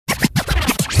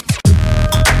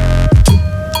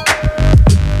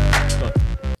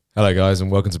Hello, guys, and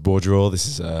welcome to Board Draw. This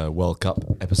is World Cup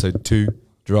Episode 2,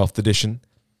 Draft Edition.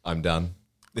 I'm Dan.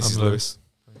 This is Lewis.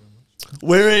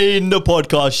 We're in the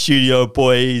podcast studio,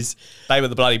 boys. They were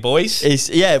the bloody boys.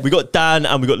 We got Dan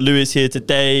and we got Lewis here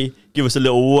today. Give us a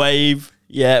little wave.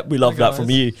 Yeah, we love that from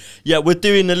you. Yeah, we're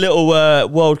doing a little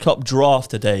World Cup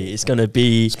draft today. It's going to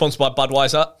be... Sponsored by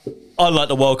Budweiser. I like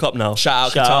the World Cup now.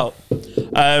 Shout out.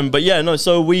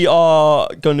 So we are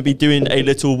going to be doing a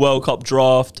little World Cup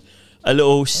draft, a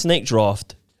little snake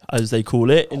draft, as they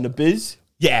call it in the biz.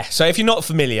 Yeah, so if you're not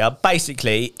familiar,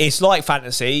 basically, it's like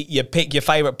fantasy. You pick your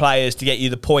favourite players to get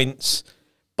you the points.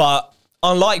 But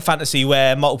unlike fantasy,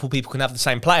 where multiple people can have the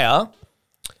same player,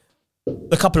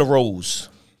 a couple of rules.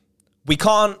 We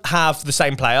can't have the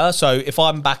same player. So if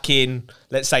I'm back in,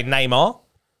 let's say, Neymar,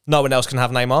 no one else can have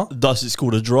Neymar. Thus, it's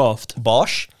called a draft.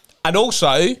 Bosh. And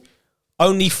also,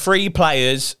 only 3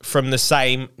 players from the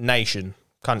same nation.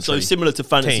 Country. So similar to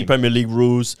fantasy team. Premier League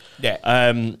rules. Yeah.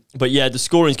 But yeah, the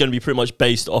scoring is going to be pretty much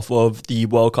based off of the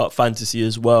World Cup fantasy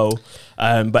as well.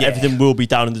 Everything will be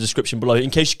down in the description below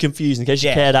in case you're confused, in case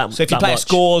you care that much. So if you play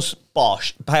scores,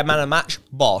 bosh. Play a man of the match,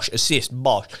 bosh. Assist,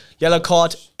 bosh. Yellow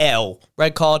card, L.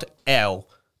 Red card, L.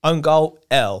 Own goal,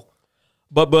 L.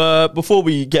 But before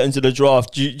we get into the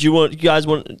draft, do you guys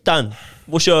want Dan?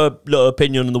 What's your little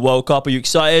opinion on the World Cup? Are you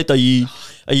excited? Are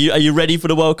you ready for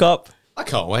the World Cup? I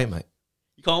can't wait, mate.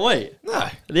 You can't wait. No.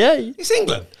 Yeah. It's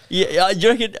England. Yeah. Do you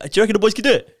reckon the boys can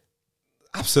do it?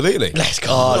 Absolutely. Let's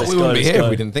go. We wouldn't be here if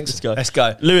we didn't think so. Let's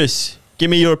go. Lewis, give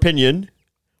me your opinion.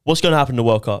 What's going to happen in the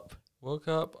World Cup? World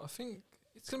Cup, I think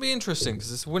it's going to be interesting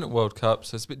because it's a Winter World Cup,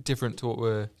 so it's a bit different to what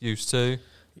we're used to.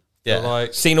 Yeah.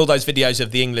 Seen all those videos of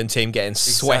the England team getting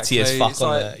sweaty as fuck it's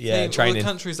on like, training. All the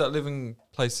countries that live in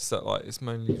places that like it's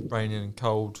mainly raining and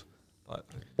cold, like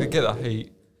they get that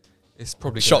heat. It's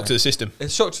probably shock to the system.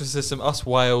 It's shock to the system. Us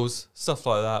Wales, stuff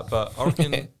like that. But I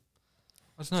reckon, I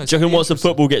don't know. Do you reckon once the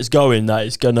football gets going, that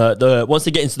it's gonna once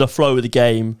they get into the flow of the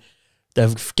game, they'll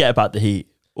forget about the heat?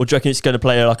 Or do you reckon it's going to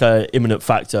play like a imminent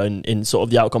factor in sort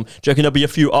of the outcome? Do you reckon there'll be a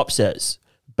few upsets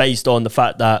based on the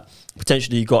fact that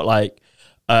potentially you got like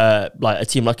a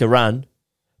team like Iran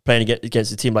playing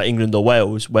against a team like England or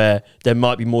Wales, where they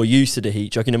might be more used to the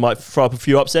heat? Do you reckon it might throw up a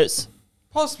few upsets?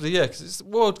 Possibly, yeah, because it's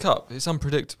World Cup. It's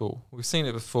unpredictable. We've seen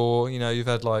it before. You know, you've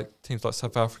had like teams like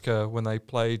South Africa when they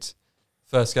played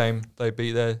first game, they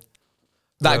beat their group.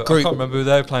 I can't remember who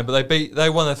they were playing, but they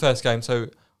won their first game. So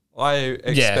I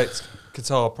expect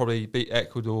Qatar probably beat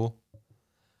Ecuador,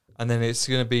 and then it's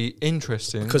going to be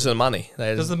interesting because of the money.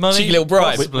 Because the money, cheeky little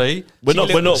bribe. Possibly. We're not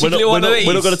going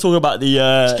to talk about the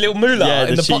little moolah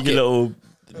in the cheeky pocket.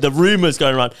 the rumours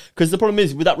going around. Because the problem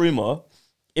is with that rumour,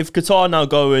 if Qatar now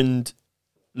go and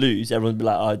lose, everyone will be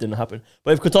like, oh, it didn't happen.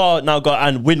 But if Qatar now go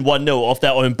and win 1-0 off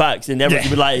their own backs, then everyone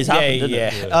will be like, it's happened, isn't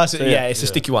it? It's a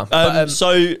sticky one.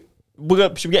 So should we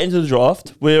get into the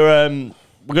draft? We're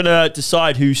going to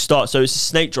decide who starts. So it's a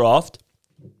snake draft.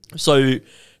 So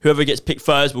whoever gets picked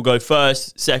first will go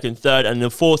first, second, third, and the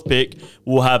fourth pick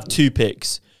will have 2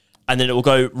 picks. And then it will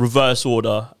go reverse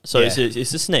order. So it's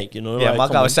a snake, you know? Yeah, right? my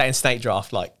guy was saying snake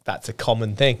draft, like that's a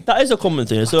common thing. That is a common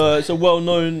thing. It's a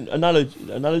well-known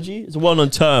analogy. It's a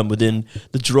well-known term within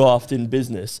the drafting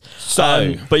business.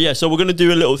 So we're going to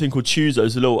do a little thing called Chooser.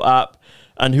 It's a little app.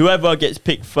 And whoever gets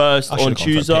picked first on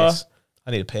Chooser...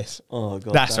 I need a piss. Oh,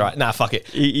 God. That's all right. Nah, fuck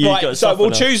it. Right, so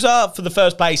we'll choose for the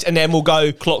first place, and then we'll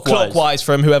go clockwise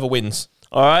from whoever wins.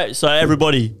 All right, so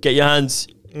everybody, get your hands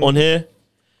on here.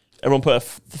 Everyone put a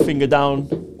finger down.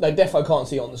 They defo can't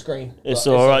see it on the screen. It's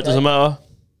all right, doesn't matter.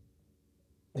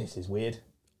 This is weird.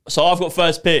 So I've got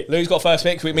first pick. Lou's got first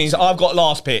pick, which means I've got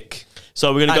last pick.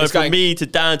 So we're going to go from me to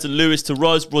Dan to Lewis to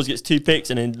Roz. Roz gets 2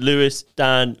 picks, and then Lewis,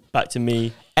 Dan, back to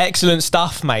me. Excellent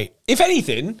stuff, mate. If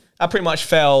anything, I pretty much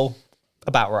fell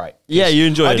about right. Yeah, you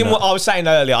enjoyed it. I was saying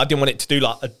earlier, I didn't want it to do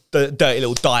like a dirty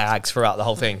little diags throughout the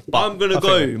whole thing. But I'm going to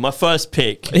go my first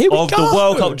pick of the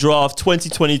World Cup draft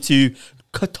 2022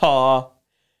 Qatar.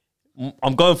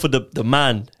 I'm going for the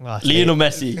man, Lionel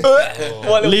Messi.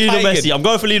 Lionel Messi. I'm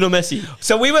going for Lionel Messi.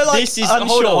 So we were like, this is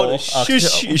unsure.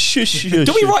 Shush.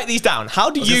 Do we write these down?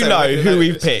 How do you know who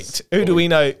we've picked? Who do we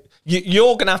know?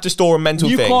 You're going to have to store a mental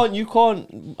thing. You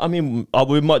can't. I mean,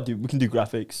 we can do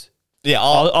graphics. Yeah,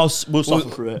 we'll suffer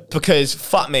through it. Because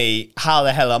fuck me, how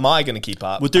the hell am I going to keep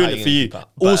up? We're doing it for you.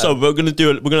 Also, we're going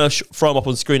to throw them up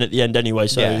on screen at the end anyway.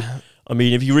 So, I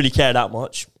mean, if you really care that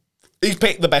much. He's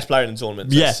picked the best player in the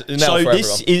tournament. Yeah. So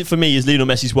this is, for me, is Lionel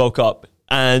Messi's World Cup,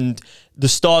 and the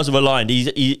stars have aligned.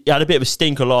 He had a bit of a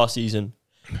stinker last season,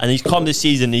 and he's come this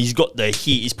season. And he's got the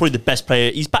heat. He's probably the best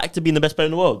player. He's back to being the best player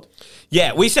in the world.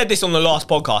 Yeah, we said this on the last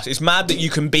podcast. It's mad that you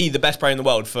can be the best player in the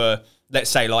world for, let's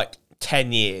say, like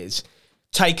 10 years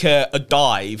take a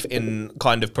dive in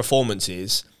kind of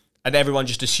performances, and everyone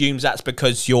just assumes that's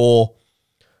because you're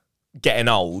getting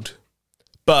old.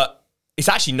 But it's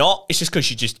actually not. It's just because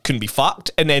you just couldn't be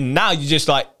fucked. And then now you're just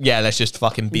like, yeah, let's just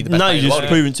fucking be the best Now player in you're the just world.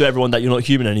 proving to everyone that you're not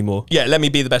human anymore. Yeah, let me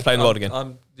be the best player in the world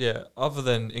again. Yeah, other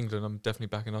than England, I'm definitely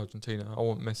backing Argentina. I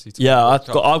want Messi to Yeah, win the I've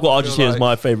World Cup. got I Argentina feel as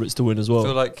my favourites to win as I feel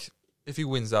well. like if he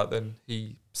wins that, then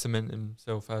he cemented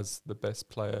himself as the best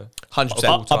player.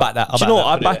 100%. I'll back that. Do you know what?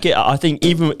 I back it. I think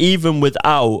even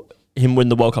without him win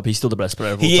the World Cup, he's still the best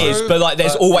player of all He time. is, but like,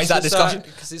 there's always that discussion.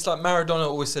 Because it's like Maradona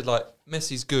always said, like,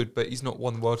 Messi's good, but he's not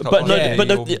won the World Cup. But like no,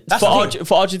 Messi or- That's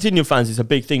for Argentinian fans, it's a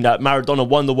big thing that Maradona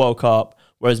won the World Cup,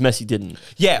 whereas Messi didn't.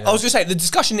 Yeah, I was going to say, the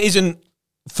discussion isn't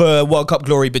for World Cup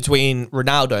glory between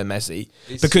Ronaldo and Messi,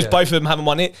 because both of them haven't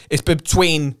won it. It's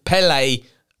between Pele,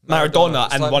 Maradona,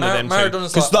 It's and like one of them two.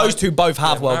 Maradona's Because like, those two both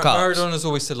have World Cups. Maradona's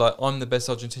always said, like, I'm the best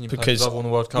Argentinian player Because- because I've won the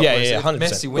World Cup. Yeah, whereas yeah, if 100%.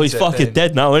 Messi wins Well, he's it, fucking then-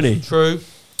 dead now, isn't he?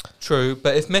 True.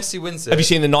 But if Messi wins it, Have you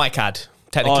seen the Nike ad?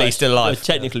 Technically, he's still alive.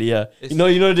 Technically, yeah. It's-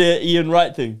 You know the Ian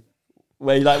Wright thing?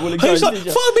 Where he like, will it go He's like, and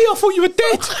fuck see me, I thought you were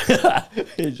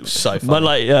dead. you? So funny. Man,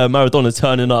 like Maradona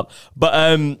turning up. But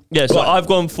yeah, so Right. I've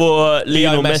gone for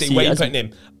Lionel Messi. where you as- putting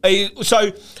him?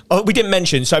 We didn't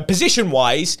mention, so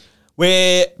position-wise,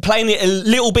 we're playing it a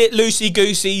little bit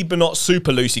loosey-goosey, but not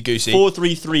super loosey-goosey.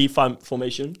 4-3-3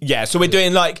 formation. Yeah, so we're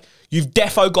doing like, you've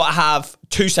defo got to have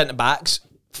 2 centre-backs,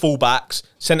 full-backs,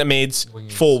 centre-mids,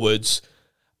 forwards.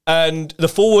 And the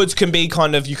forwards can be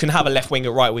kind of, you can have a left wing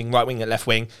at right wing at left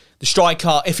wing. The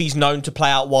striker, if he's known to play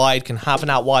out wide, can have an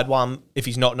out wide one. If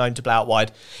he's not known to play out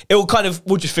wide, it will kind of,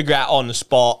 we'll just figure it out on the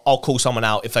spot. I'll call someone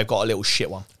out if they've got a little shit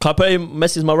one. Can I put him,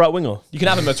 Messi as my right winger? You can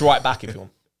have him as right back if you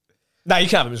want. No, you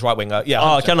can have him as right winger. Yeah.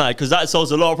 Oh, 100%. can I? Because that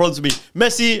solves a lot of problems to me.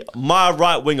 Messi, my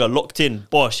right winger, locked in.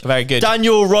 Bosh. Very good.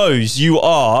 Daniel Rose, you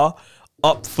are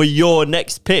up for your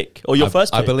next pick or your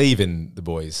first pick. I believe in the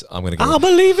boys. I'm going to go. I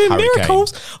believe in Harry Kane.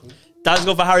 miracles. Dan's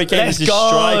gone for Harry Kane Let's as his go.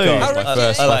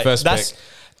 striker. My first pick.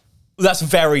 That's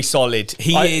very solid.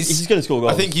 He's going to score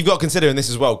goals. I think you've got to consider in this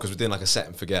as well, because we're doing like a set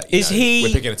and forget. Is he-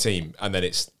 We're picking a team and then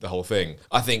it's the whole thing.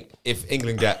 I think if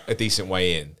England get a decent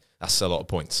way in, that's a lot of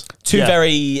points. two Yeah.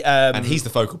 very And he's the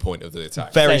focal point of the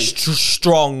attack. very Safe.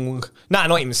 strong. No,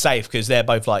 not even safe, because they're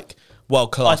both like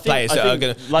world class I think- players I that are think,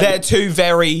 going to. like- They're two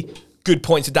very good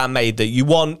points that Dan made, that you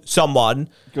want someone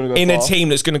Gonna go in a far. team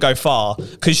that's going to go far,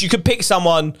 because you could pick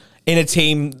someone in a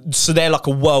team so they're like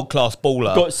a world class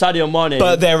baller, got Sadio Mane.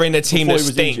 but they're in a team before that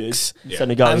he was stinks. injured.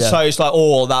 Senegal, And yeah. so it's like,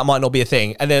 oh, that might not be a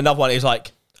thing. And then another one is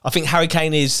like, I think Harry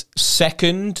Kane is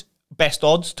second best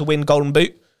odds to win Golden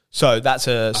Boot. So that's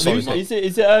a solid. Is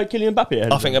it Kylian Mbappe?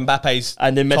 ahead I of think him? Mbappe's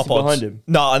And then Messi top odds. behind him?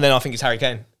 No, and then I think it's Harry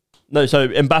Kane. No, so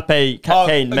Mbappe,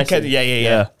 Kane, Messi. Okay,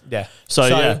 yeah. So,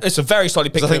 yeah. it's a very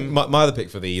solid pick. So I for think him. my other pick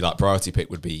for the like priority pick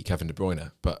would be Kevin De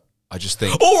Bruyne, but I just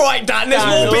think All right, Dan. There's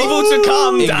more people to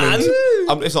come, Dan.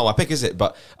 It's not my pick, is it?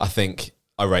 But I think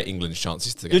I rate England's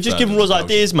chances to get. You're just third giving in Roz Belgium.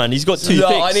 ideas, man. He's got 2 No,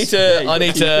 picks. I need to. Yeah, he's I got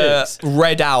need 2 to picks.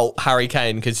 read out Harry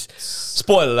Kane, because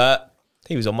spoiler alert,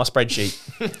 he was on my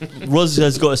spreadsheet. Roz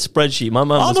has got a spreadsheet. My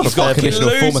man I'm was a prepared fucking for conditional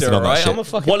this. formatting loser, on that right? shit. I'm a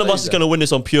fucking One of us is loser. going to win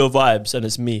this on pure vibes, and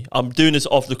it's me. I'm doing this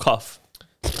off the cuff.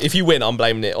 If you win, I'm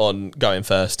blaming it on going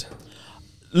first.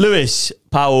 Lewis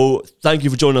Powell, thank you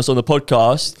for joining us on the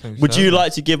podcast. Thanks Would for you having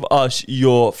like to give us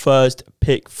your first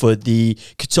pick for the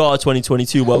Qatar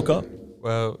 2022 World Cup?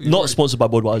 Well, Not sponsored by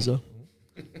Budweiser.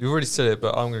 you already said it,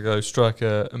 but I'm going to go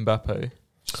striker Mbappe.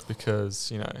 Just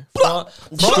because, you know.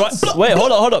 Wait,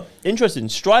 hold up. Interesting.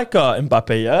 Striker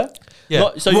Mbappe, yeah? Yeah.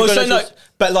 Not- so Well, you're so gonna no, just-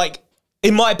 but like,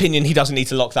 in my opinion, he doesn't need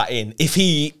to lock that in. If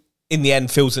he, in the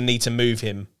end, feels the need to move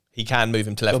him, he can move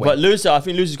him to left But wing. Lewis, I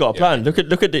think Lewis has got a plan. Look at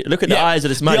the Yeah. eyes of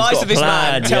this man. The He's eyes got of a this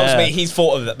plan, man tells yeah. me he's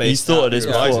thought of that. He's thought of this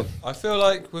Yeah. before. I feel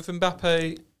like with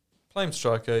Mbappe playing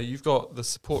striker, you've got the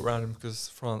support around him because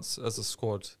France as a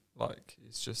squad, like,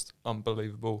 it's just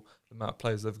unbelievable the amount of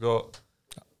players they've got.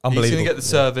 He's going to get the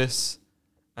service,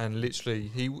 and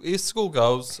literally, he score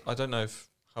goals. I don't know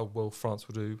how well France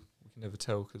will do. We can never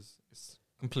tell because it's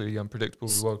completely unpredictable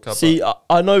with the World Cup. See,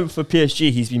 I know for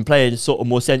PSG, he's been playing sort of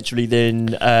more centrally than...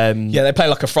 Yeah, they play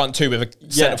like a front two with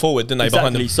a centre forward, didn't they,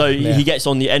 behind them? So he gets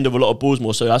on the end of a lot of balls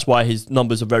more, so that's why his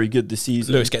numbers are very good this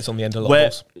season. Lewis gets on the end of a lot Where-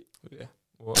 of balls. Yeah.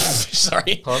 What?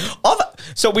 Sorry. Pardon?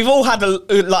 So we've all had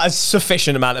a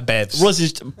sufficient amount of bevs. Roz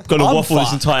is going to I'm waffle this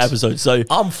fucked. entire episode. So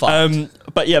I'm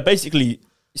fucked. But yeah, basically,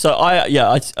 so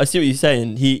I see what you're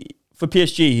saying. For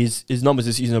PSG, his numbers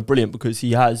this season are brilliant because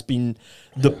he has been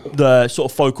the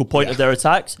sort of focal point of their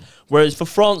attacks. Whereas for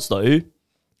France, though,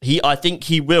 I think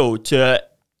he will to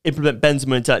implement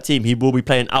Benzema into that team. He will be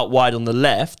playing out wide on the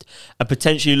left and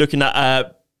potentially looking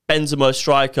at Benzema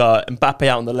striker, Mbappe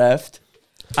out on the left,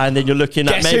 and then you're looking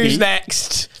at Guess maybe who's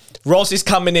next? Ross is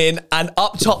coming in, and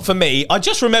up top for me, I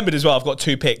just remembered as well, I've got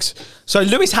 2 picks. So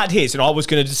Lewis had his, and I was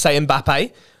going to just say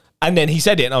Mbappe, and then he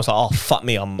said it, and I was like, oh, fuck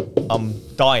me, I'm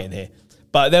dying here.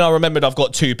 But then I remembered I've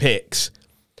got 2 picks.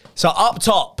 So up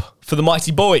top for the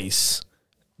mighty boys,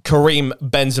 Karim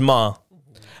Benzema.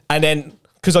 And then,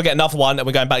 because I get another one, and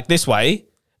we're going back this way,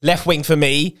 left wing for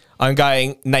me, I'm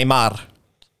going Neymar.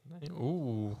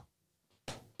 Ooh.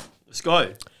 let's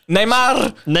go.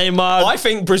 Neymar. I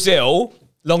think Brazil,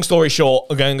 long story short,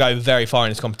 are going to go very far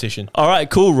in this competition. All right,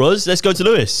 cool, Roz. Let's go to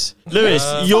Lewis. Lewis,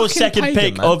 your Fucking second pagan,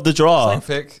 pick man. of the Same draft.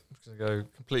 pick. I'm going to go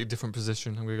completely different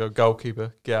position. I'm going to go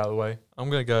goalkeeper. Get out of the way. I'm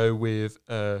going to go with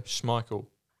Schmeichel.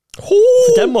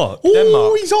 For Denmark.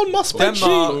 Denmark. He's on my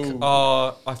spreadsheet. Denmark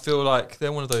are, I feel like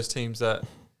they're one of those teams that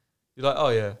you're like, oh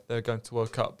yeah, they're going to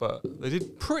World Cup, but they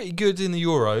did pretty good in the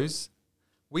Euros.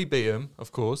 We beat them,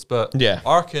 of course, but Yeah.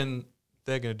 I reckon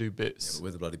they're going to do bits.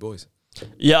 We're the bloody boys.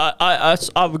 Yeah, I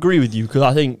agree with you because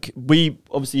I think we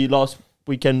obviously last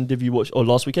episode if you watched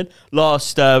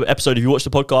the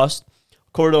podcast,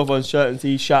 Corridor of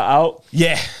Uncertainty, shout out.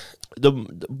 Yeah. The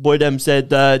boy them said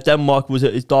Denmark was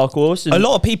his dark horse. A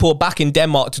lot of people are backing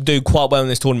Denmark to do quite well in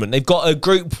this tournament. They've got a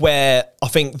group where I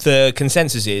think the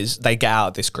consensus is they get out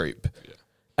of this group. Yeah.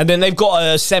 And then they've got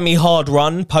a semi-hard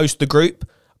run post the group.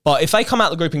 But if they come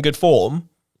out of the group in good form,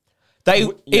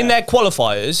 in their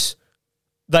qualifiers,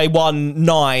 they won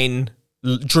 9,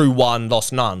 drew 1,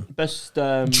 lost none. Best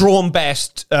Drawn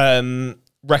best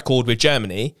record with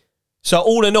Germany. So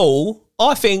all in all,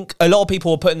 I think a lot of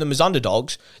people are putting them as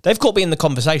underdogs. They've got to be in the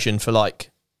conversation for like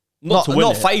not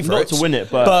favourites, not to win it,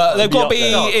 but they've got to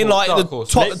be Dark in horse, like the dark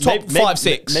horse. top 5,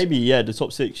 6. Maybe the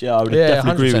top 6. Yeah, I would Yeah,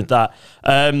 definitely agree 100%. with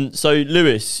that. So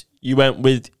Lewis, you went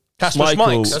with Kasper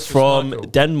Schmeichel Schmeichel. from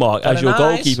Schmeichel. Denmark as your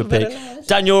goalkeeper pick.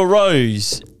 Daniel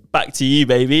Rose, back to you,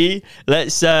 baby.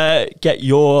 Let's get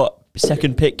your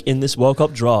second pick in this World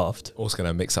Cup draft. Also going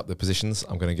to mix up the positions.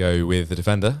 I'm going to go with the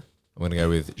defender. I'm going to go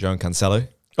with João Cancelo.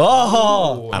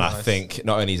 Oh, And I think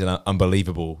not only is he an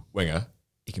unbelievable winger,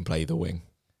 he can play the wing.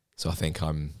 So I think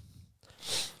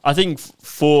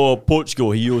For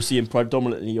Portugal, you'll see him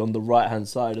predominantly on the right-hand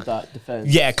side of that defence.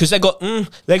 yeah, because they got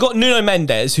Nuno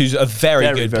Mendes, who's a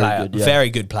very good player, good, yeah. very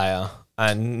good player.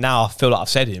 And now I feel like I've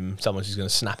said him. Someone's just going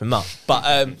to snap him up. But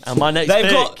And my next they've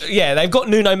pick. they've got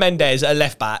Nuno Mendes at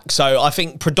left back. So I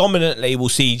think predominantly we'll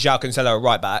see João Cancelo at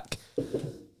right back.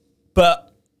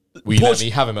 But will you let me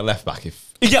have him at left back if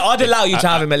yeah, I'd allow you to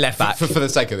have him at left back. for the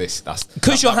sake of this.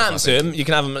 Because you're handsome, you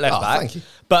can have him at left back. Thank you.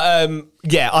 But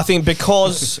yeah, I think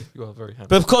because You are very handy.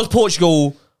 but because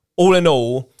Portugal, all in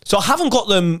all, so I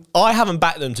haven't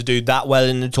backed them to do that well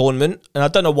in the tournament, and I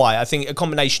don't know why. I think a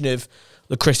combination of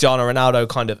the Cristiano Ronaldo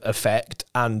kind of effect,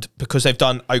 and because they've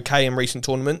done okay in recent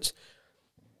tournaments,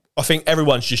 I think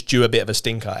everyone's just due a bit of a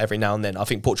stinker every now and then. I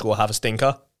think Portugal will have a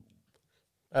stinker.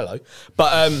 Hello,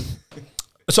 but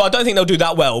so I don't think they'll do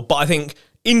that well. But I think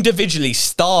individually,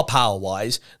 star power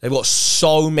wise, they've got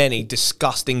so many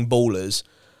disgusting ballers.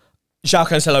 João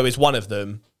Cancelo is one of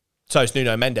them. So is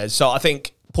Nuno Mendes. So I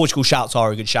think Portugal shouts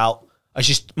are a good shout. It's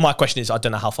just my question is I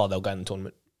don't know how far they'll go in the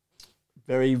tournament.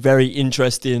 Very, very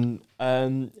interesting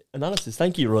analysis.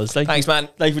 Thank you, Roz. Thanks, man.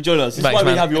 Thank you for joining us. This Thanks, is why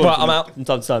man. we have you on Right, I'm out. from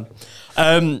time to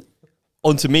time.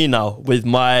 On to me now with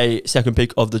my second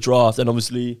pick of the draft. And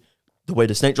obviously, the way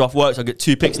the snake draft works, I get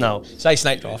 2 picks now. Say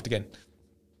snake draft again.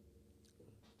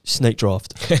 Snake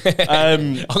draft.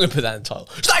 I'm going to put that in the title.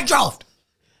 Snake draft!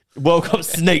 World Cup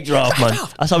snake draft, man.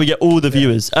 That's how we get all the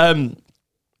viewers. I'm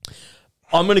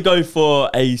going to go for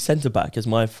a centre-back as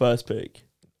my first pick.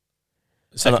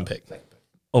 Second pick.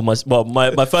 Or my first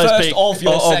pick of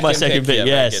your of my second second pick. pick.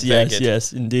 Yeah, Yes, very good.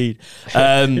 yes, indeed.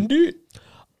 I'm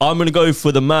going to go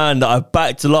for the man that I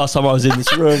backed the last time I was in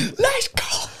this room. Let's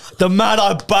go! The man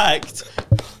I backed.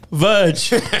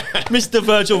 Mr.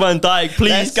 Virgil van Dijk, please.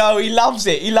 Let's go. He loves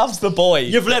it. He loves the boy.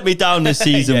 You've let me down this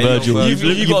season, Yeah, Virgil. you've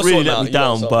You've got to really sort let out. me You've got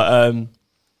down. to sort But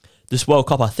this World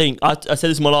Cup, I think, I said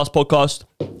this in my last podcast.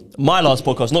 My last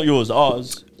podcast, not yours,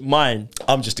 ours. Mine.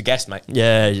 I'm just a guest, mate.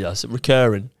 Yeah, it's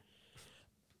recurring.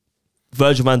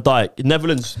 Virgil van Dijk.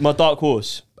 Netherlands, my dark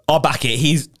horse. I'll back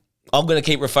it. I'm going to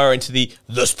keep referring to the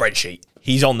spreadsheet.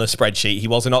 He's on the spreadsheet. He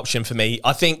was an option for me.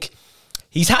 I think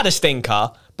he's had a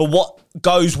stinker, but what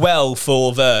goes well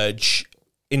for Verge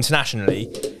internationally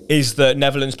is that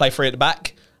Netherlands play 3 at the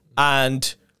back,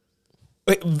 and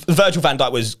Virgil van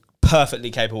Dijk was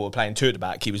perfectly capable of playing 2 at the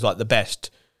back. He was like the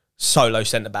best solo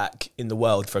centre-back in the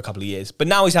world for a couple of years. But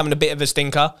now he's having a bit of a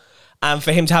stinker, and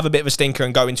for him to have a bit of a stinker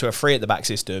and go into a 3 at the back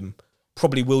system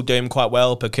probably will do him quite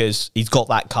well because he's got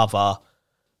that cover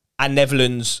and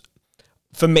Netherlands,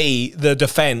 for me, the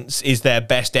defence is their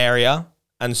best area.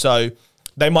 And so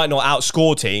they might not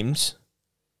outscore teams,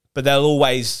 but they'll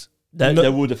always... They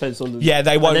will defend on the... Yeah,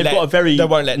 they won't let... They've got a very they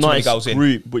won't let too many nice goals in.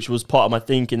 group, which was part of my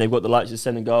thinking. They've got the likes of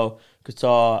Senegal,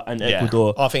 Qatar, and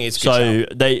Ecuador. I think it's a good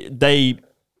so they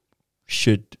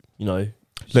should,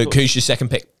 Luke, who's your second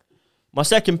pick? My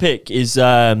second pick is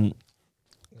I have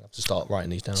to start writing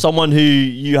these down. someone who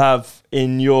you have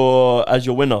as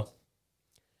your winner.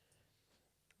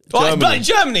 Oh, it's bloody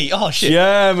Germany! Oh, shit.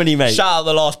 Germany, mate. Shout out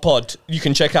the last pod. You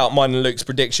can check out mine and Luke's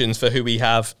predictions for who we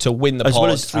have to win the pod. As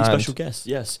well as 3 and- special guests,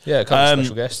 yes. Yeah, a couple of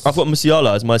special guests. I've got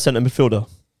Musiala as my centre midfielder.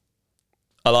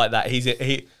 I like that.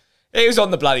 He was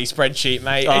on the bloody spreadsheet,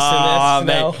 mate.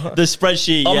 Mate, the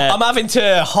spreadsheet, yeah. I'm having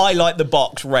to highlight the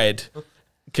box red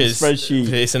because Spreadsheet.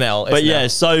 it's an L. But yeah,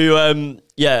 so do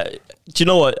you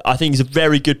know what? I think he's a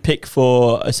very good pick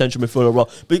for a central midfielder role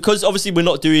because obviously we're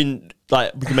not doing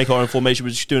we can make our own formation. We're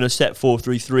just doing a set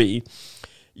 4-3-3.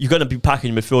 You're going to be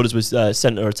packing midfielders with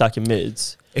centre attacking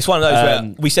mids. It's one of those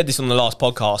where we said this on the last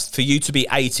podcast. For you to be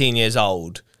 18 years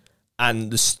old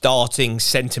and the starting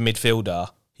centre midfielder,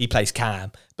 he plays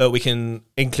Cam, but we can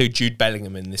include Jude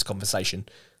Bellingham in this conversation.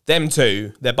 Them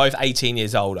two, they're both 18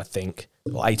 years old, I think,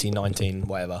 or 18, 19,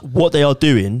 whatever. What they are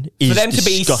doing is For them to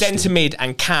be disgusting. centre mid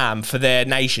and Cam for their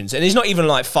nations, and it's not even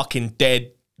like fucking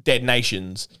dead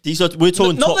nations. We're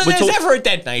talking Not top. that there's ever a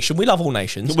dead nation. We love all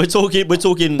nations. We're talking But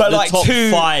the like top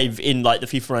 5 in the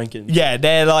FIFA rankings. Yeah,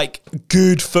 they're like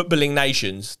good footballing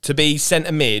nations. To be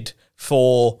centre mid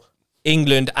for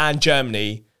England and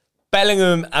Germany,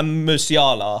 Bellingham and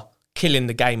Musiala killing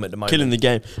the game at the moment. Killing the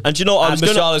game. And do you know what?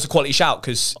 Musiala's a quality shout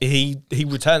because he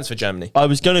returns for Germany. I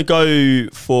was going to go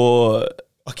for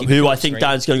keep who it I on think screen.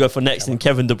 Dan's going to go for next in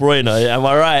Kevin De Bruyne. Am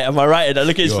I right? Look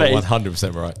at his You're face.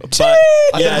 100% right. But,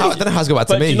 I don't know how it's got back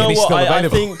to but me. you know and he's what? still I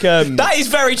available. think That is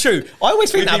very true. I always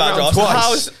think We've that been about round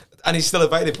Josh. twice, and he's still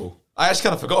available. I actually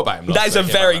kind of forgot about him. That is a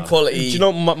very quality. do you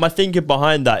know my thinking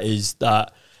behind that is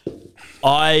that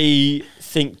I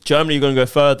think Germany are going to go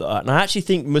further, and I actually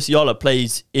think Musiala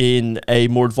plays in a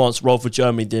more advanced role for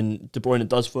Germany than De Bruyne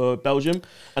does for Belgium,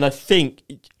 and I think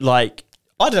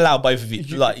I'd allow both of you.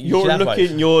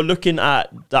 you're looking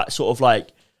at that sort of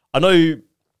I know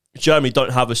Germany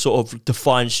don't have a sort of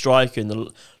defined striker in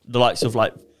the likes of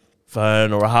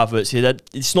Vern or a Havertz here.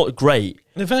 It's not great.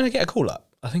 Did Werner get a call up?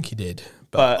 I think he did,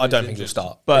 but I don't think he'll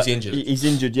start. But Is he injured? He's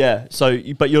injured, yeah. So,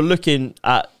 but you're looking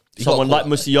at someone got a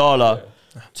like call up,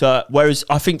 Musiala. Whereas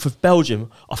I think for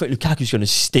Belgium, I think Lukaku's going to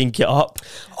stink it up.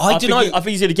 I don't know. I think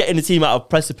he's going to get in the team out of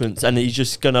precedence, and he's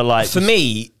just going to For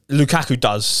me, Lukaku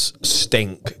does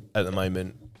stink at the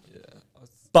moment,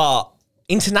 but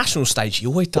international stage he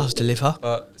always does deliver.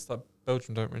 It's like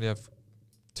Belgium don't really have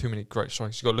too many great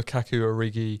strikers. You've got Lukaku,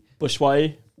 Origi,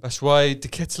 Bushway. Bashwai, De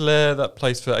Ketelaere that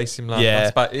plays for AC Milan. Yeah.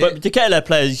 That's about it. But De Ketelaere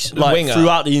plays winger.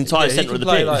 throughout the entire he centre can of the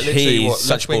play pitch. literally He's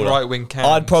such left wing, baller. right wing, cam.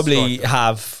 I'd probably striker.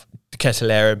 have De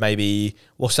Ketelaere, maybe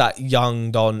what's that young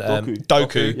Don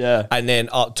Doku, Yeah. and then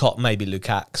up top maybe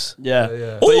Lukacs. Yeah. Yeah.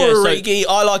 Or But yeah, so- Origi.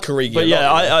 I like Origi. But a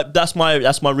yeah, lot. that's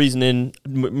my reasoning.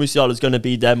 Musiala is going to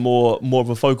be there more of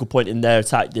a focal point in their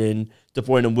attack than De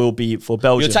Bruyne will be for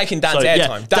Belgium. You're taking Dan's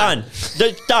airtime.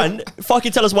 Dan,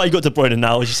 fucking tell us why you got De Bruyne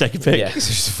now as your second pick Yeah. He's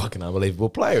just a fucking unbelievable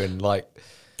player, and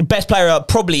Best player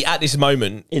probably at this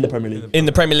moment in the Premier League. in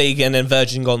the Premier League and then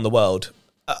verging on the world.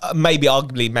 Maybe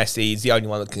arguably Messi is the only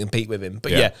one that can compete with him.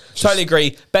 But yeah, totally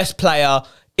agree. Best player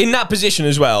in that position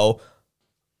as well.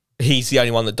 He's the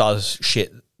only one that does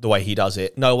shit the way he does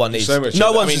it. No one is. so much.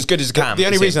 No I one's mean, as good as Cam. The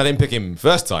only is reason him. I didn't pick him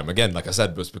first time, again, like I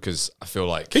said, was because I feel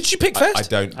like. Who did you pick first? I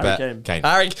don't Harry bet Kane. Kane.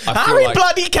 Harry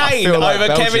bloody Kane feel like over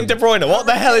Belgium- Kevin De Bruyne. What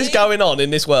the hell is going on in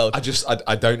this world?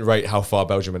 I don't rate how far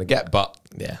Belgium are going to get, but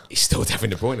Yeah. he's still Kevin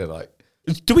De Bruyne.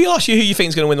 Do we ask you who you think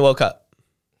is going to win the World Cup?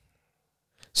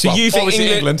 So Well, you think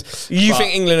obviously England? England, You but-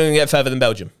 think England are going to get further than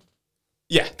Belgium?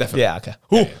 Yeah, definitely. Yeah.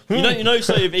 Okay. You know.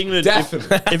 So if England,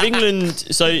 Definitely. if England,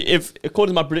 so if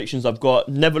according to my predictions, I've got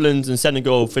Netherlands and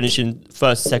Senegal finishing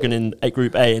first, second in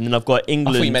Group A, and then I've got I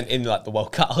England. thought you meant in like the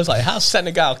World Cup. I was like, how's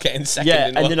Senegal getting second? Yeah,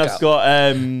 in the and World then Cup? I've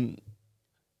got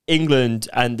England,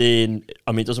 and then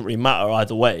I mean it doesn't really matter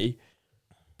either way.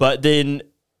 But then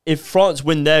if France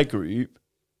win their group,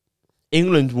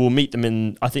 England will meet them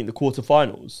in I think the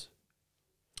quarterfinals.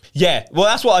 Yeah, well,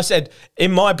 that's what I said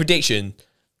in my prediction.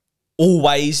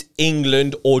 Always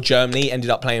England or Germany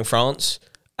ended up playing France,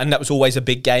 and that was always a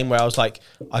big game where I was like,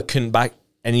 I couldn't back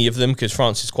any of them because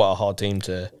France is quite a hard team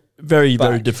to. Very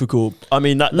Back. difficult. I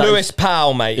mean that Lewis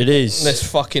Powell, mate. It is. Let's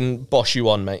fucking bosh you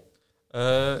on, mate.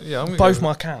 Yeah, I'm gonna Both go,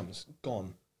 my cams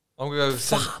gone. I'm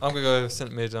gonna go with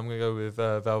centre mid. I'm gonna go with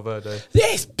Valverde.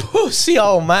 This pussy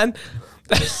old man.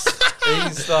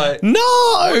 He's like no.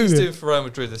 What he's doing for Real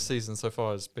Madrid this season so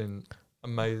far has been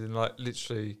amazing. Like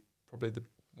literally, probably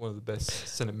one of the best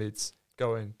centre mids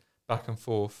going back and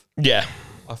forth. Yeah,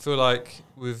 I feel like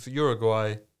with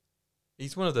Uruguay,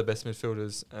 he's one of their best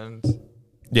midfielders, and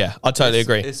yeah, I totally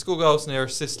agree. It's score goals and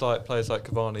assist like players like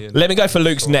Cavani. And Let me go for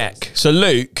Luke's neck. So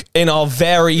Luke, in our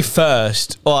very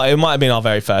first, well, it might have been our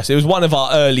very first. It was one of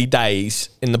our early days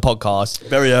in the podcast.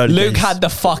 Very early Luke days. had the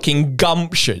fucking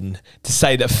gumption to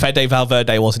say that Fede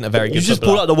Valverde wasn't a very good You just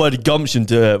footballer. pulled out the word gumption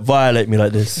to violate me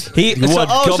like this. He, The so word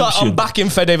I was like, gumption. I'm backing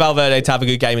Fede Valverde to have a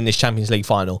good game in this Champions League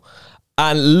final.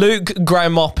 And Luke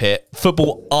Graham Moppet,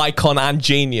 football icon and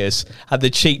genius, had the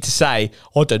cheek to say,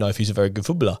 I don't know if he's a very good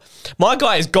footballer. My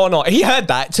guy has gone on. He heard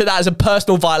that, took that as a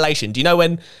personal violation. Do you know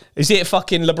when, is it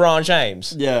fucking LeBron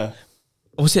James? Yeah.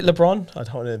 Was it LeBron? I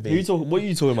don't want to be. What are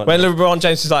you talking about? When LeBron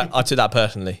James was like, I took that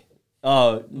personally.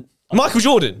 Michael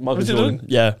Jordan. Michael Was it Jordan.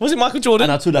 Yeah. Was it Michael Jordan?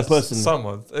 And I took that personally.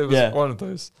 someone. It was one of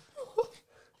those.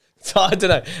 So I don't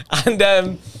know.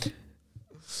 And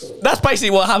that's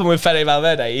basically what happened with Fede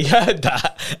Valverde. He heard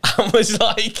that and was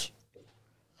like,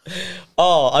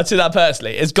 oh, I took that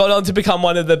personally. It's gone on to become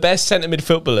one of the best centre mid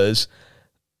footballers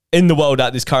in the world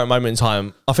at this current moment in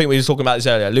time. I think we were talking about this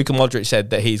earlier. Luka Modric said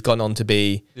that he's gone on to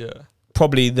be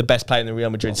probably the best player in the Real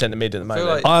Madrid centre mid at the moment.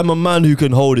 like- I'm a man who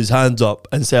can hold his hands up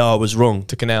and say I was wrong.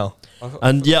 To Canal.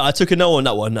 And yeah, I took a no on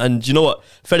that one. And you know what?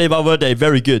 Fede Valverde,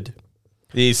 very good.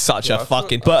 He's such a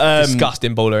fucking But,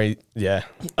 disgusting baller. Yeah.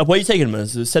 Where are you taking him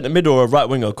as? A centre mid or a right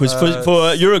winger? Because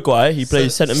for Uruguay, he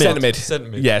plays centre mid. Centre mid. Centre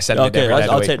mid. Yeah, centre mid. Okay, every day of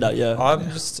the I'll week. take that, yeah.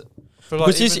 I'm just feel like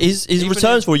Because his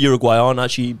returns for Uruguay aren't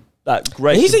actually that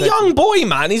great. He's a compared to- young boy,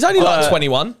 man. He's only like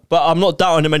 21. But I'm not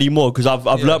doubting him anymore because I've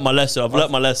learnt my lesson. I've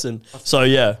learnt my lesson. So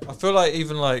yeah. I feel like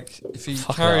even like if he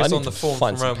Fuck no, I carries need on the to form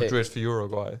find from Real some Madrid for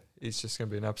Uruguay, he's just going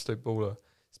to be an absolute baller.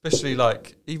 Especially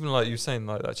like even like you were saying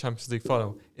like that Champions League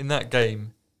final in that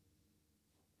game,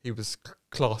 he was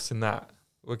class in that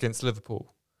against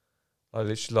Liverpool, like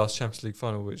literally last Champions League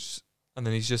final. And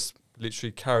then he's just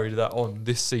literally carried that on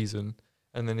this season.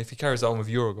 And then if he carries that on with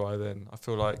Uruguay, then I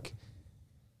feel like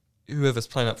whoever's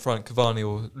playing up front, Cavani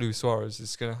or Luis Suarez,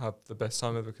 is going to have the best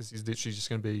time ever because he's literally just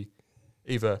going to be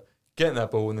either getting that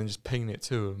ball and then just pinging it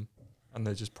to them, and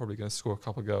they're just probably going to score a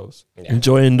couple of goals. Yeah.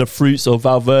 Enjoying the fruits of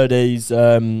Valverde's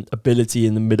ability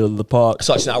in the middle of the park.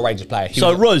 Such an outrageous player.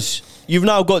 So Roz, you've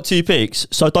now got 2 picks,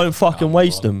 so don't fucking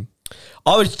waste them.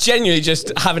 I was genuinely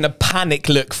just having a panic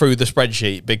look through the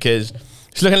spreadsheet because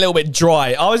it's looking a little bit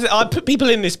dry. I put people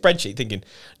in this spreadsheet thinking,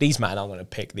 I'm going to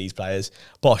pick these players.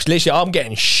 Bosh, literally, I'm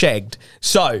getting shagged.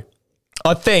 So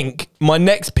I think my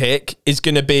next pick is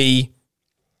going to be,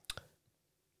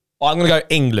 I'm going to go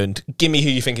England. Give me who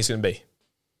you think it's going to be.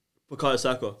 Bukayo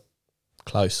Saka.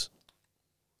 Close.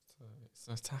 It's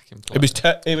an attacking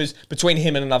player. It was between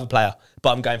him and another player,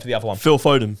 but I'm going for the other one. Phil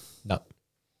Foden. No.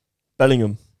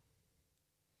 Bellingham.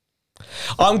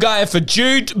 I'm going for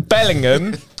Jude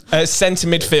Bellingham at centre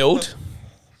midfield.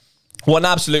 What an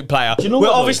absolute player. Do you know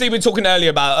what, obviously, we're talking earlier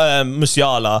about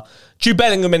Musiala. Jude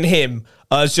Bellingham and him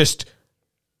are just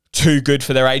too good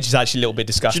for their age. It's actually a little bit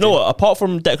Do disgusting. you know what? Apart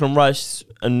from Declan Rice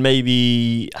and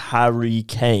maybe Harry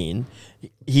Kane,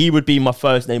 he would be my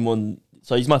first name on.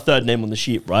 So he's my third name on the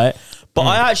sheet, right? But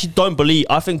I actually don't believe.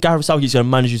 I think Gareth Southgate's going to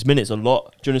manage his minutes a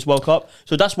lot during this World Cup.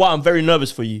 So that's why I'm very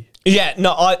nervous for you. Yeah,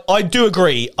 no, I do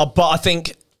agree. But I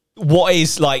think what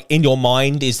is like in your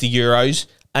mind is the Euros.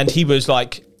 And he was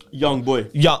like Young boy.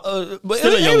 young.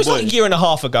 Still a young it was boy. like a year and a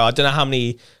half ago. I don't know how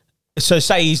many. So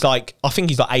say he's like, I think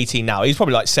he's like 18 now. He's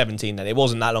probably like 17 then. It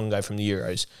wasn't that long ago from the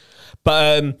Euros.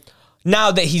 But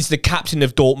now that he's the captain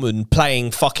of Dortmund,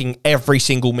 playing fucking every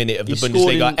single minute of the He's scored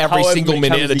Bundesliga, in every however single many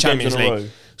minute of the Champions Champions League games League. in a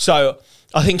row. So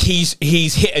I think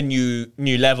he's hit a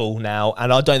new level now,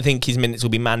 and I don't think his minutes will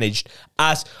be managed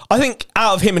as. I think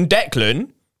out of him and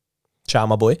Declan, ciao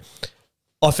my boy,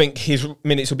 I think his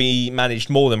minutes will be managed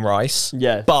more than Rice.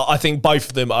 Yeah. But I think both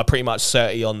of them are pretty much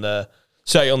 30 on the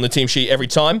team sheet every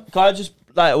time. Can I just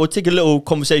we'll take a little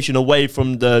conversation away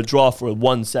from the draft for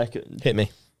 1 second? Hit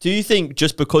me. Do you think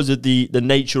just because of the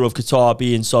nature of Qatar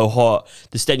being so hot,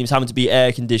 the stadiums having to be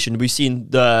air conditioned, we've seen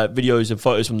the videos and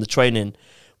photos from the training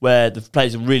where the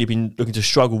players have really been looking to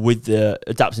struggle with the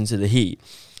adapting to the heat.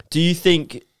 Do you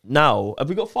think now, have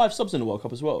we got 5 subs in the World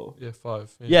Cup as well? Yeah,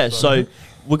 5. Yeah, so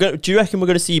do you reckon we're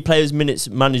going to see players' minutes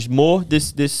managed more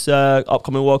this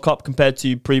upcoming World Cup compared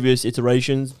to previous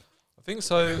iterations? I think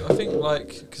so. I think like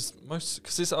because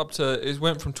it's up to, it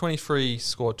went from 23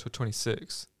 squad to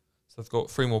 26, so they've got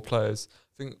 3 more players.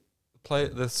 I think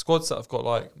the squads that have got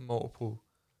like multiple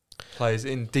players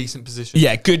in decent positions.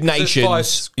 Yeah, good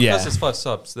nations. Because there's 5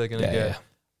 subs, they're going to get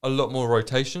a lot more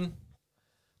rotation.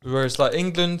 Whereas like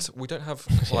England, we don't have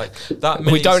like that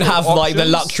many. We don't have like the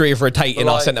options, luxury of rotating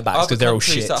our centre backs because they're all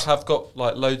shit. That have got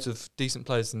like loads of decent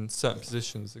players in certain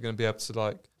positions, they're going to be able to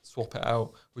like swap it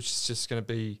out, which is just going to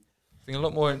be, I think, a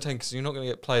lot more entertaining because you're not going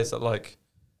to get players that like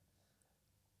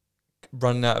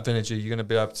running out of energy. You're going to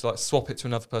be able to like swap it to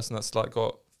another person that's like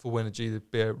got full energy to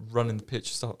be able to run in the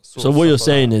pitch. So what you're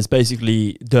saying is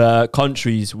basically the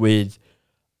countries with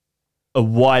a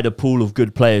wider pool of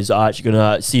good players are actually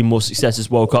going to see more success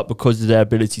as World Cup because of their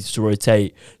ability to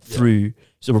rotate through,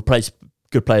 so replace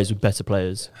good players with better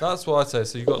players. That's what I'd say.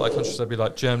 So you've got like countries that'd be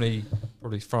like Germany,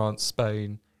 probably France,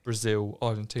 Spain, Brazil,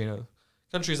 Argentina,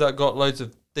 countries that got loads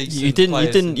of decent.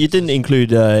 You didn't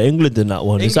include England in that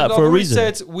one. Is that for a reason?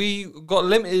 Said we got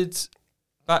limited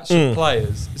batch of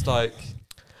players. It's like.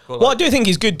 What I do think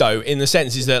is good though, in the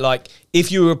sense is that like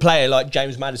if you were a player like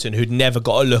James Maddison who'd never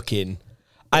got a look in.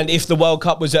 And if the World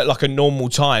Cup was at like a normal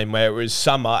time where it was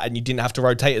summer and you didn't have to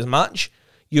rotate as much,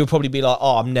 you would probably be like,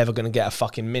 oh, I'm never going to get a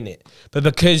fucking minute. But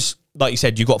because, like you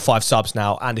said, you've got 5 subs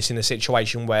now and it's in a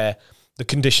situation where the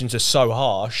conditions are so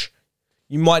harsh,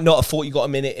 you might not have thought you got a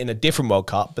minute in a different World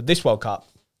Cup, but this World Cup,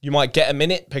 you might get a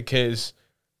minute because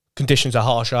conditions are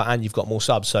harsher and you've got more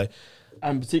subs. So,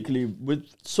 and particularly with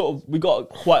we got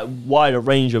quite a wider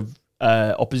range of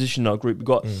opposition in our group. We've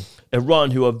got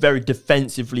Iran, who are very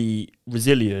defensively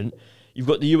resilient. You've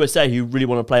got the USA, who really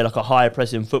want to play like a higher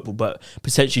pressing football, but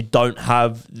potentially don't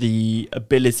have the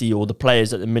ability or the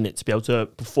players at the minute to be able to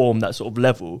perform that sort of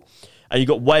level. And you've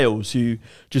got Wales, who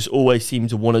just always seem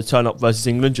to want to turn up versus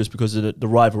England just because of the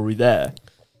rivalry there.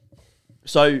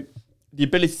 So the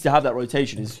ability to have that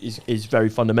rotation is very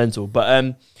fundamental.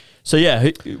 But so yeah,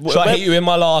 shall I hit you in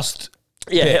my last?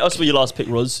 Yeah, pick? hit us with your last pick,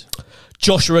 Roz.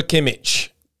 Joshua Kimmich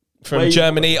from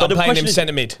Germany. I'm playing him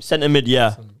centre mid. Centre mid,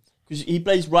 yeah. Because he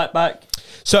plays right back.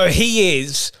 So he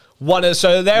is one of.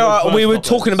 So there are. We were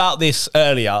talking about this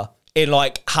earlier in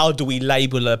like how do we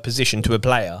label a position to a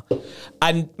player,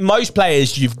 and most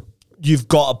players you've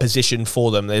got a position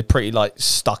for them. They're pretty like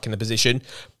stuck in a position,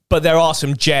 but there are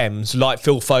some gems like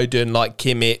Phil Foden, like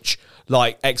Kimmich,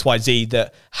 like XYZ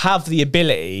that have the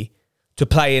ability to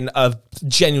play in a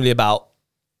genuinely about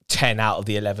 10 out of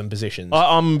the 11 positions.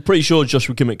 I'm pretty sure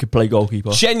Joshua Kimmich could play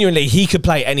goalkeeper. Genuinely, he could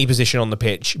play any position on the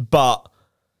pitch, but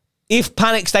if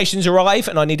panic stations arrive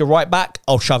and I need a right back,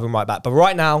 I'll shove him right back. But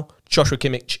right now, Joshua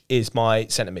Kimmich is my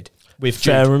centre mid. With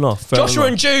Jude. Fair enough. Joshua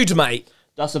and Jude, mate.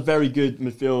 That's a very good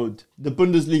midfield. The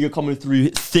Bundesliga coming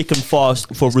through thick and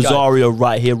fast for Rosario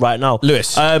right here, right now.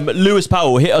 Lewis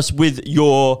Powell, hit us with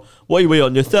your... What are we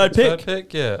on? Your third pick? Third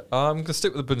pick, yeah. I'm going to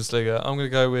stick with the Bundesliga. I'm going to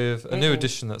go with a new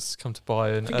addition that's come to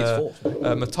Bayern. I think it's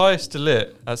fourth. Matthias de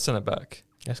Ligt at centre-back.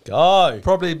 Let's go.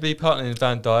 Probably be partnering with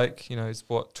Van Dijk. You know, he's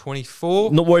what,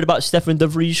 24? Not worried about Stefan de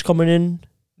Vrij coming in?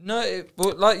 No,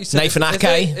 well, like you said... Nathan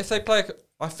Ake. If they play...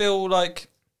 I feel like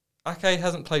Ake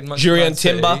hasn't played much. Jurriën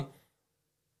Timber.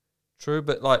 True,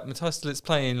 but like Matthias de Ligt's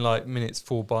playing like minutes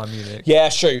for Bayern Munich. Yeah,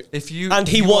 true.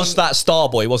 He was that star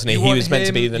boy, wasn't he? He was meant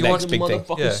to be the next big thing.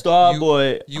 Star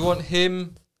boy. You want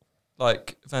him,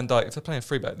 like Van Dijk. If they're playing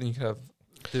 3-back, then you can have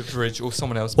De Vrij or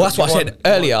someone else. Well, that's what I said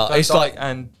earlier. Van it's Dijk like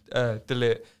and De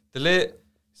Ligt. De Ligt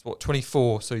is what,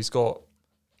 24, so he's got.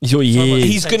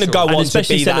 He's going to go on to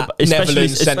be that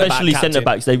Netherlands especially centre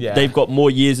backs. They've got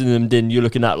more years in them than you're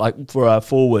looking at like for a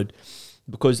forward.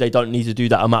 Because they don't need to do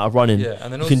that amount of running. Yeah,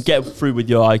 and then you can get through with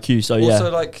your IQ. So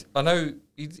also, like, I know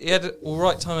he had an all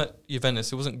right time at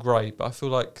Juventus. It wasn't great, but I feel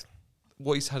like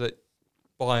what he's had at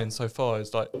Bayern so far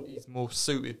is like he's more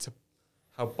suited to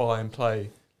how Bayern play.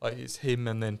 Like it's him,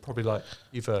 and then probably like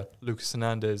either Lucas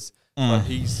Hernandez. Like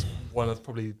he's one of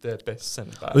probably their best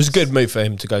centre backs. It was a good move for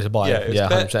him to go to Bayern. Yeah,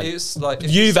 100%. It's like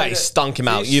Juve stunk him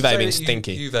out. Juve been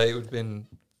stinky. Juve it would have been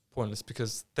pointless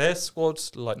because their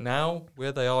squads, like now,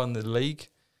 where they are in the league,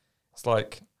 it's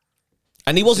like...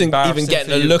 And he wasn't even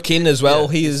getting a look in as well.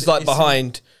 He is like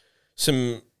behind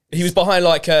some... He was behind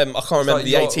like, I can't remember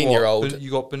the 18-year-old.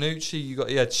 You got Bonucci, you got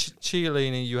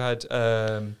Chiellini, you had...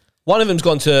 one of them's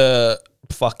gone to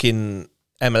fucking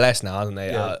MLS now, hasn't they?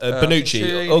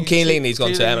 Bonucci. Chiellini's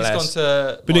gone to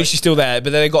MLS. Bonucci's still there,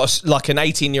 but then they've got like an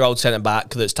 18-year-old centre-back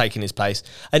that's taking his place.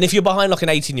 And if you're behind like an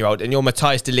 18-year-old and you're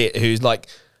Matthias de Ligt, who's like...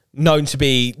 known to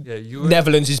be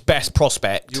Netherlands' best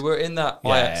prospect. You were in that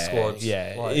Ajax squad.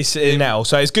 Yeah, like, it's now.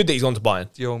 So it's good that he's gone to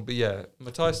Bayern. But yeah,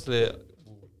 Matthias de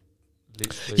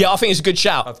Ligt. Yeah, I think it's a good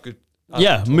shout.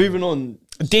 Moving on.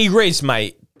 D-Riz,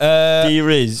 mate.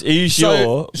 D-Riz. Are you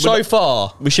sure? So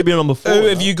far. We should be on number 4. Who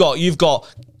have you got? You've got...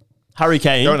 Harry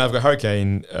Kane. I've got Harry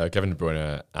Kane, Kevin De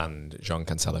Bruyne and Jean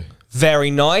Cancelo.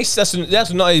 Very nice. That's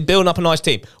nice, building up a nice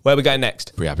team. Where are we going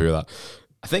next? Pretty happy with that.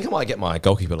 I think I might get my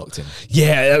goalkeeper locked in.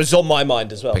 Yeah, that was on my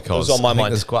mind as well. Because it was on my I think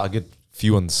mind. there's quite a good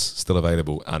few ones still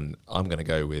available, and I'm going to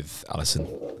go with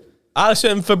Alisson.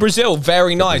 Alisson for Brazil.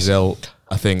 Very nice. Brazil,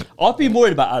 I think I've been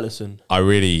worried about Alisson. I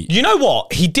really... You know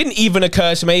what? He didn't even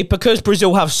occur to me because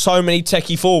Brazil have so many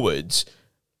techie forwards.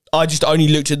 I just only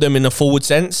looked at them in a forward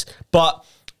sense. But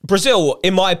Brazil,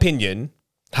 in my opinion,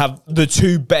 have the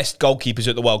two best goalkeepers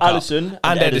at the World Cup. Alisson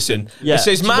and Ederson. Ederson. Yeah.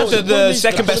 It's mad that the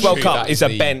second best World Cup is a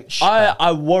the- bench.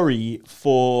 I worry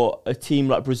for a team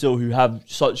like Brazil who have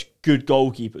such good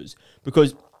goalkeepers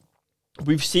because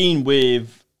we've seen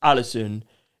with Alisson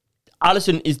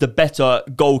is the better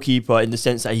goalkeeper in the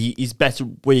sense that he is better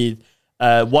with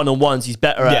one-on-ones. He's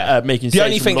better at making the saves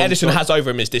only from thing long Ederson shots. has over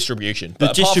him is distribution.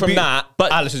 But apart from that,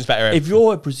 but Alisson's better. If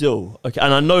you're at Brazil, okay,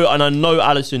 and I know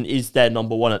Alisson is their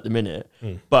number one at the minute,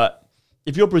 but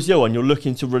if you're Brazil and you're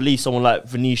looking to release someone like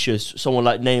Vinicius, someone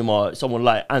like Neymar, someone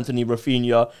like Anthony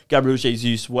Rafinha, Gabriel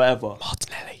Jesus, whatever,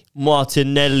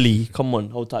 Martinelli, come on,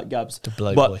 hold tight, Gabs.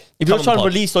 blow But boy. if you're Come trying on, to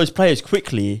pod. release those players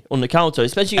quickly on the counter,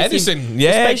 especially against Ederson, teams, could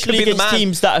especially be the against man.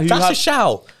 teams that who That's have, a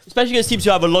shout. especially against teams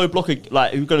who have a low block,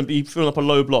 like who are going to be filling up a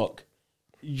low block,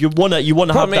 you wanna have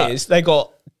Problem that. is, they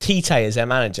got Tite as their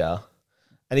manager,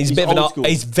 and he's a bit of old school.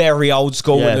 he's very old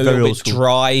school Yeah, and a very little old bit school.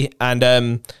 dry.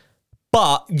 And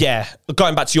but yeah,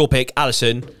 going back to your pick,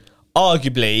 Alisson,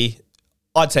 arguably,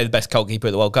 I'd say the best goalkeeper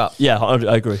at the World Cup. Yeah,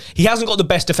 I agree. He hasn't got the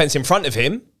best defense in front of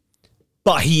him,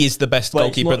 but he is the best But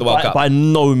goalkeeper at the World Cup. By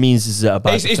no means is it a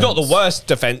bad It's not the defense. worst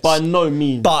defense, By no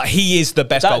means. but he is the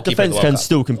best that goalkeeper at defense the can World Cup.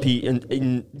 still compete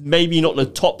in maybe not the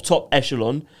top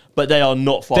echelon, but they are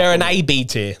not far. They're an from it. A-B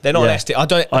tier. They're not an Yeah. S tier.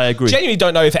 I agree. Genuinely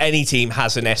don't know if any team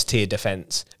has an S tier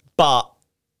defense, but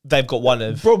they've got one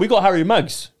of. Bro, we got Harry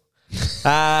Mags.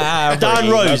 Dan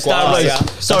Rose.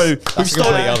 So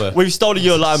we've stolen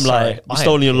your limelight. We've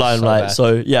stolen your limelight.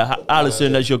 So yeah,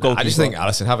 Alisson as your goalkeeper. I just think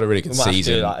Alisson having a really good We might have to do,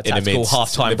 season like, a in tactical amidst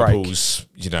half-time break. Liverpool's,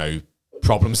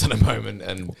 problems at the moment,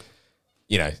 and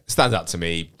stands out to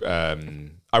me.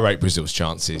 I rate Brazil's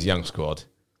chances, young squad.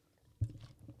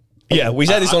 Yeah, we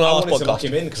said this on I our last wanted to lock podcast.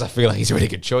 him in because I feel like he's a really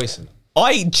good choice.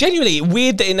 I genuinely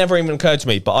weird that it never even occurred to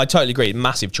me, but I totally agree.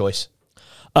 Massive choice.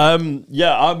 I haven't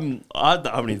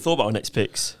even thought about our next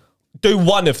picks. Do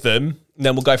one of them, and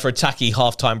then we'll go for a tacky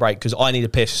half-time break because I need a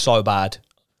piss so bad.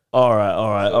 All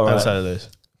right. So do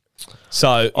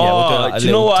So yeah, we'll do like a do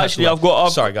you know little what? tactical Actually,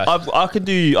 break. Sorry, guys. I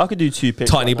could do 2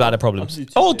 picks. Tiny right bladder now. problems.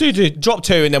 I'll do 2 Oh, picks. drop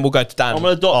 2, and then we'll go to Dan I'm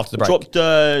gonna after the break. drop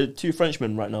the 2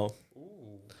 Frenchmen right now.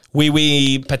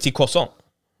 Oui, petit croissant.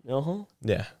 Uh-huh.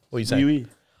 Yeah. What are you saying? Oui, oui.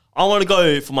 I want to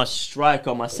go for my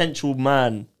striker, my central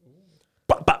man,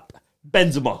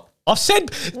 Benzema. I've said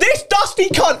this dusty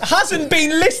cunt hasn't been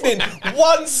listening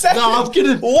 1 second. No, I'm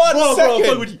kidding. One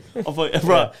second.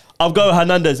 Right, I'll go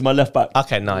Hernandez in my left back.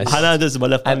 Okay, nice. Hernandez in my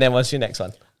left back. And then what's your next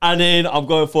one? And then I'm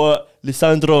going for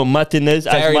Lisandro Martinez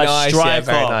as Very my nice. striker. Yeah,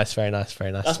 very nice. Very nice.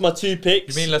 Very nice. That's my 2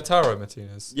 picks. You mean Lautaro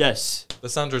Martinez? Yes.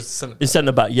 Lisandro's centre. In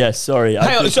centre back, yes, sorry.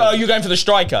 Hang on, so are you going for the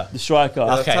striker? The striker.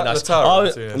 Okay, nice. Lautaro I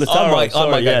Martinez. might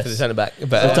sorry, go yes. for the centre back.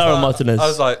 But, Lautaro Martinez. I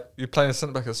was like, you're playing a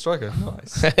centre back as striker.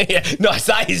 Nice. yeah, nice.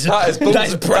 That is ballsy. that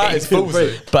is That is brave.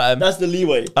 ballsy. But That's the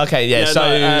leeway. okay, yeah. So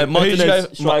who'd you Martinez,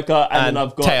 go? striker, and then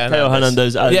I've got Theo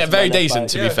Hernandez. As Yeah, very my left decent back.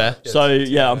 to be fair. So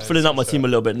yeah, I'm filling up my team a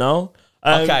little bit now.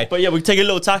 Okay. But yeah, we take a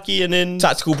little tacky and then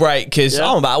Tactical break because Yeah.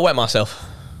 I'm about to wet myself.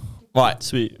 Right.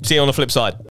 sweet. See you on the flip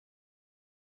side.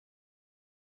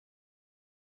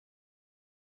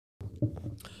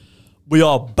 We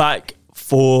are back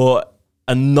for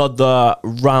another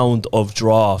round of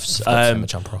drafts.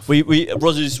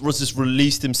 Roz has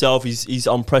released himself. He's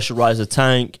unpressurized the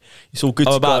tank. It's all good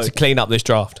I'm to about go. to clean up this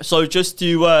draft. So just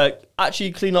to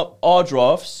actually clean up our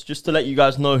drafts, just to let you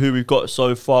guys know who we've got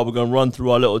so far, we're going to run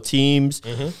through our little teams.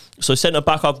 So centre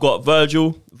back, I've got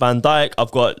Virgil van Dijk.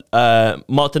 I've got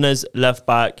Martinez left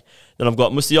back. Then I've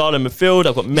got Musiala in midfield.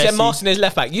 I've got You said Messi. Martinez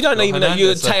left back. You don't Got even know you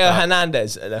Hernandez left Teo back.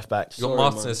 Hernandez at left back. You got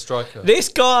Martinez striker. This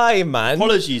guy, man.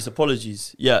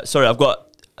 Apologies. Yeah, sorry. I've got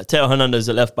Teo Hernandez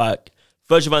at left back.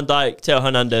 Virgil van Dijk, Teo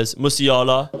Hernandez,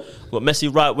 Musiala. I've got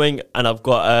Messi right wing, and I've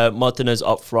got Martinez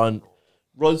up front.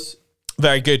 Roz.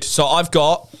 Very good. So I've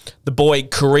got the boy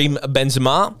Karim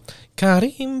Benzema.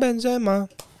 Karim Benzema.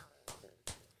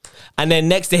 And then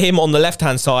next to him on the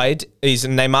left-hand side is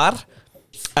Neymar.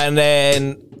 And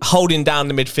then holding down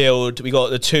the midfield, we got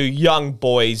the 2 young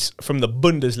boys from the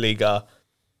Bundesliga,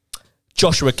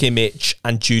 Joshua Kimmich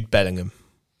and Jude Bellingham.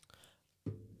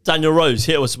 Daniel Rose,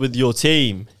 hit us with your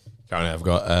team. Currently, I've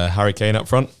got Harry Kane up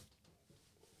front,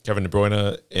 Kevin De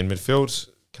Bruyne in midfield,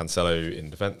 Cancelo in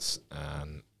defence,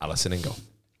 and Alisson in goal.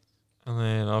 And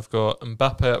then I've got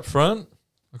Mbappe up front.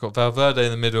 I've got Valverde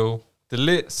in the middle. De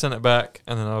Ligt centre back.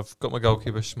 And then I've got my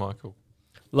goalkeeper, Schmeichel.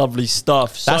 Lovely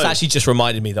stuff. That's So, actually just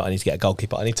reminded me that I need to get a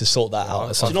goalkeeper. I need to sort that out. At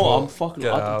do some you know point. what? I'm fucking.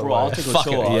 Get out of Bro, the I'll way. take a Fuck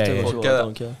shot. it, I'll yeah, take a yeah. shot. I Get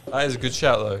don't care. That is a good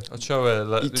shout, though. Ochoa.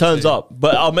 Like, It turns up,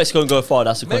 but are Mexico going to go far?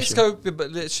 That's the question. Mexico,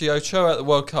 but literally, Ochoa at the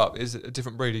World Cup is a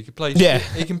different breed. He can play. Yeah.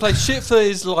 Shit. He can play shit for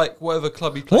his whatever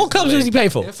club he plays. What in the clubs does he league. play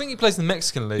for? I think he plays in the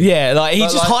Mexican league. Yeah, like he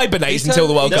But, just like, hibernates he until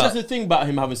the turned- World There Cup. was a thing about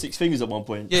him having 6 fingers at one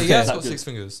point. Yeah, he has got 6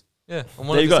 fingers. Yeah, on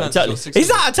one There of you his go, hands, he's got exactly. 6 Is fingers.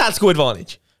 that a tactical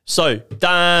advantage? So,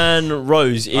 Dan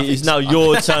Rose, it is now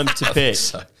your turn to pick.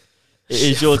 So, It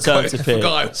is your turn to I pick.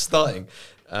 forgot I was starting.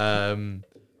 Talking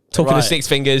Right. of 6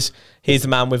 fingers, here's the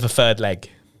man with a third leg.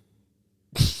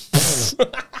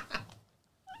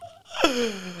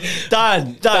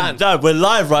 Dan, we're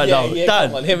live right now.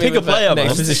 Dan, pick a player, man.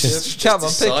 Next position. Chapman,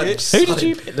 pick it. Who did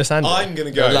you pick? Lissandro. I'm going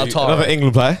to go Lautaro. another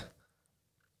England player.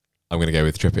 I'm going to go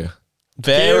with Trippier.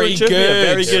 Very Trippier, good.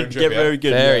 Very good. Trippier. Very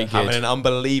good. Very yeah. good. Having an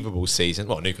unbelievable season.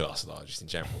 Well, Nicolas Allar just in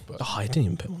general, but Oh, I didn't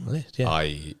even put him on the list. Yeah.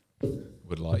 I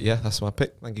would like. Yeah, that's my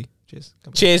pick. Thank you. Cheers.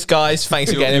 Come on. Cheers, guys.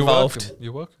 Thanks for getting involved. Welcome.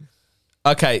 You're welcome.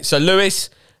 Okay, so Lewis,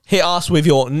 hit us with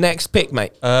your next pick,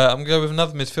 mate. I'm going to go with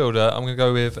another midfielder. I'm going to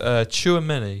go with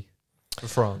Tchouaméni for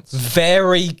France.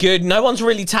 Very good. No one's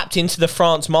really tapped into the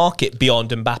France market beyond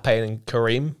Mbappe and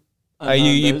Karim.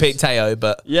 You picked Teo,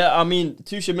 but Yeah, I mean,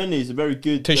 Tchouaméni is a very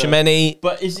good. Tchouaméni.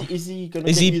 But is he going to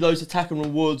Is get he- you those attacking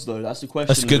rewards though? That's the question.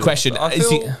 That's a good question. I Is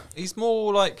he- feel he's more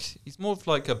of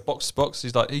like a box to box.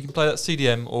 He's like he can play that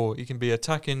CDM or he can be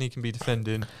attacking, he can be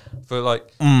defending for like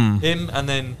him and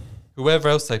then whoever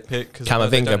else they pick.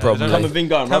 Camavinga, probably.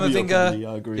 Camavinga and Rabiot, Camavinga, probably,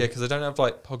 I agree. yeah, because they don't have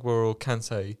like Pogba or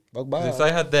Kante. 'Cause if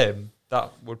they had them, that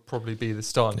would probably be the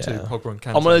starting two, Yeah. Pogba and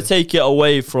Kante. I'm going to take it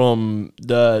away from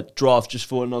the draft just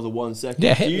for another 1 second.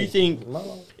 Yeah, Do hit you me. think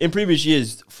in previous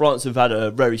years France have had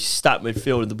a very stacked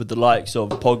midfield with the likes of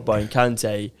Pogba and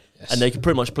Kante, and they could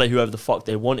pretty much play whoever the fuck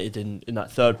they wanted in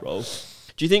that third role?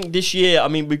 Do you think this year? I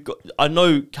mean, I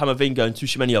know Camavinga and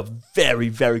Tchouaméni are very,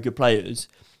 very good players,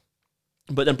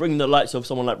 but then bringing the likes of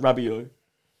someone like Rabiot,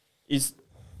 is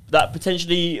that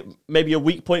potentially maybe a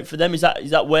weak point for them? Is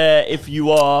that where if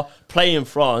you are playing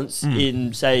France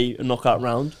in say a knockout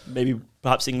round, maybe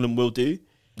perhaps England will do,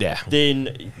 Yeah.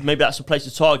 then maybe that's a place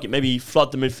to target. Maybe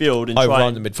flood the midfield and try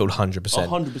Overrun and the midfield 100%.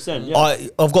 100%. Yeah.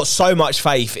 I've got so much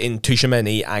faith in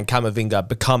Tchouaméni and Camavinga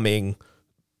becoming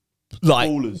like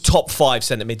Ballers. top 5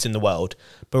 centre mids in the world.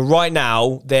 But right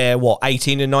now, they're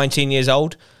 18 and 19 years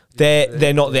old.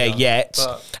 They're not there yet.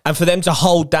 But- And for them to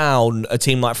hold down a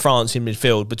team like France in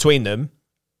midfield between them,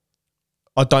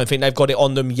 I don't think they've got it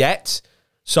on them yet.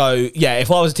 So, yeah, if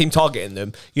I was a team targeting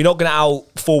them, you're not going to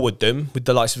out-forward them with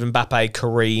the likes of Mbappe,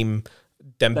 Karim,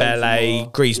 Dembele,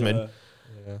 Benzema, Griezmann.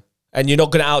 yeah. And you're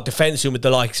not going to out-defense them with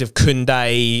the likes of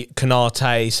Koundé,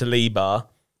 Konate, Saliba.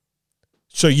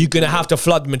 So you're going to have to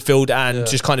flood midfield and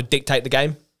just kind of dictate the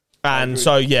game. And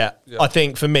so, I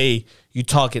think for me, you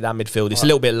target that midfield. It's a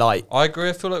little bit light. I agree.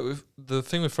 I feel like the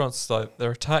thing with France is like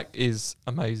their attack is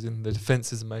amazing, the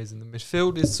defense is amazing, the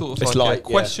midfield is sort of It's like light, a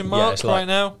question yeah. mark Yeah, it's light. right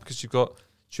now because you've got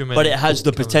Tchouaméni. But it has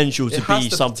the coming. potential It to has be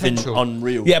the something potential.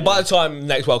 unreal. Yeah, by the time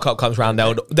next World Cup comes around,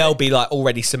 they'll be like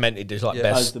already cemented as like Yeah.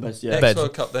 Has best. the best. Next Yeah. bed.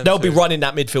 World Cup, then They'll be too. running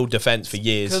that midfield defence for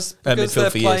years. because they're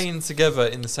midfield for years. playing together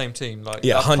in the same team. Like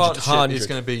Yeah, that 100. partnership is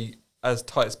going to be as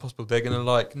tight as possible. They're going to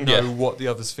like know Yeah. what the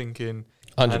other's thinking.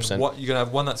 100%. And what you're going to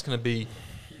have one that's going to be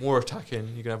more attacking.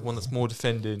 You're going to have one that's more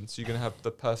defending. So you're going to have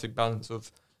the perfect balance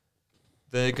of.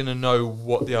 They're going to know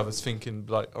what the other's thinking.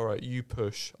 Like, all right, you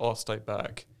push, I'll stay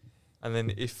back. And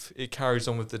then if it carries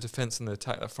on with the defence and the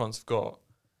attack that France have got,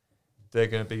 they're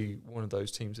going to be one of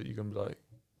those teams that you're going to be like,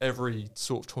 every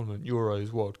sort of tournament,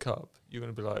 Euros, World Cup, you're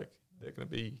going to be like, they're going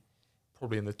to be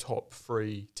probably in the top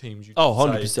 3 teams you Oh,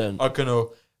 could say 100%. are going to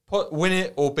win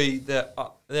it or be there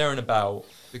and about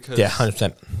because Yeah,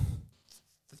 100%.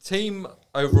 the team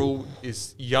overall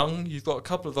is young. You've got a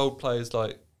couple of old players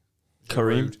like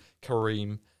Karim.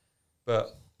 Giroud,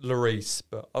 but Lloris.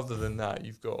 But other than that,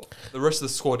 you've got the rest of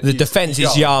the squad. The defence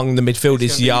is young. The midfield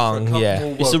is young. Yeah.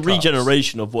 It's a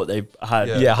regeneration of what they've had.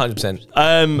 Yeah. Yeah,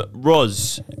 100%.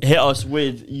 Roz, hit us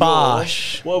with your...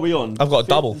 Bosh. What are we on? I've got a Fifth,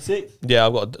 double. sixth? Yeah,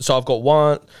 I've got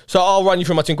one. So I'll run you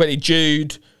through my team quickly.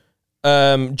 Jude,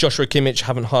 Joshua Kimmich,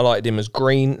 haven't highlighted him as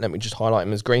green. Let me just highlight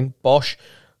him as green. Bosh.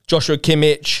 Joshua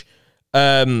Kimmich,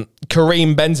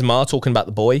 Karim Benzema, talking about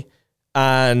the boy,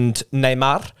 and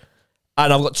Neymar.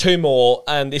 And I've got 2 more,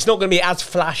 and it's not going to be as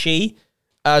flashy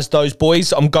as those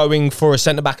boys. I'm going for a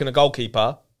centre-back and a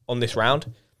goalkeeper on this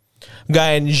round. I'm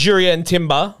going Jurien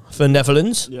Timber for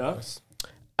Netherlands. Yes.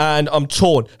 And I'm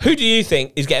torn. Who do you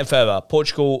think is getting further,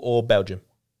 Portugal or Belgium?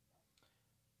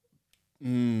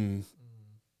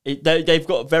 They've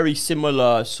got very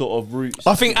similar sort of roots.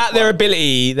 I think at their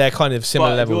ability, they're kind of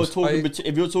similar levels.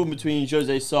 If you're talking between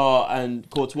Jose Sarr and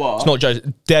Courtois, It's not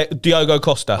Jose. Diogo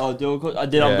Costa. I'm going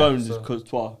with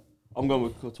Courtois. I'm going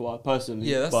with Courtois personally.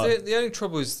 Yeah, that's the only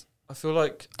trouble is I feel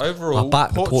like overall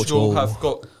Portugal Portugal have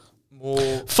got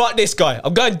more. Fuck this guy.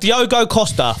 I'm going Diogo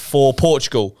Costa for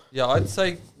Portugal. Yeah, I'd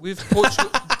say with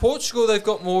Portugal, they've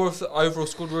got more of the overall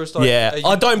squad. Whereas like,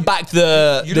 I don't back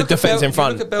the defence in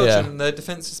front. You look at Belgium, their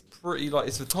defence is pretty like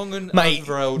it's Vertonghen. Mate,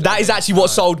 that is actually what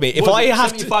sold me. If I have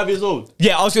 75 years old.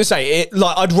 Yeah, I was going to say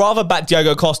I'd rather back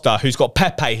Diogo Costa, who's got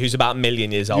Pepe, who's about 1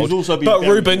 million years old, but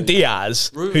Ruben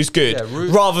Diaz, who's good,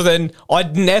 rather than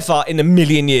I'd never in a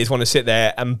million years want to sit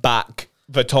there and back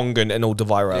Vertonghen and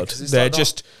Alderweireld. They're like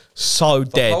just so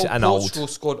dead and old. Portugal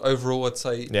squad overall, I'd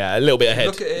say, a little bit ahead.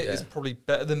 Look at it, it's probably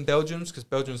better than Belgium's because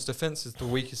Belgium's defence is the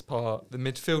weakest part. The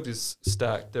midfield is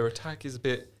stacked. Their attack is a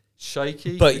bit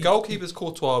shaky. But the goalkeeper's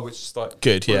Courtois, which is like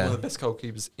good, one of the best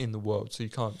goalkeepers in the world. So you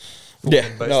can't.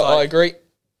 I agree.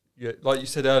 Yeah, like you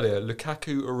said earlier,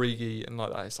 Lukaku, Origi, and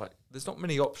like that. It's like there's not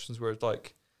many options where it's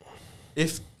like,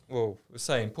 we're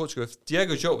saying Portugal. If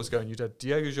Diego Jota was going, you'd have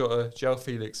Diego Jota, João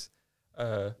Felix.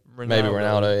 Maybe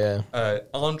Ronaldo,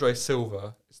 Andre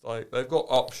Silva. It's like they've got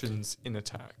options in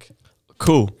attack.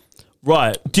 Cool.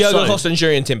 Right. Diogo Costa and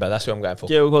Jurrien Timber, that's what I'm going for.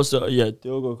 Diogo Costa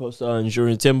and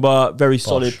Jurrien Timber. Very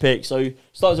solid pick. So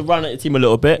starting to run at the team a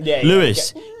little bit.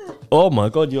 Lewis. Oh my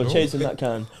God, you're chasing that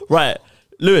can. Right.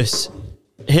 Lewis,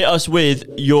 hit us with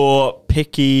your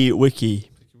picky wiki.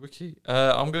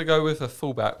 I'm going to go with a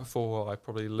fullback before I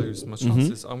probably lose my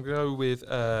chances. I'm going to go with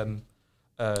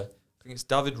I think it's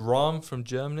David Raum from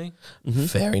Germany.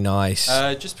 Very nice.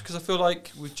 Just because I feel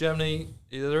like with Germany,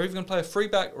 they're either going to play a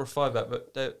 3-back or a 5-back,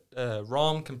 but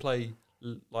Raum can play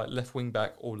like left wing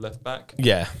back or left back.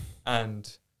 Yeah. And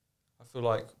I feel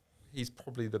like he's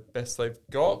probably the best they've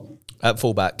got. At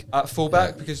fullback.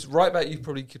 Because right back you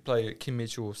probably could play Kim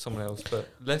Mitchell or someone else, but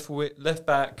left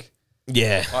back.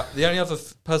 Yeah. The only other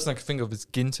person I can think of is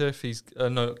Ginter. If he's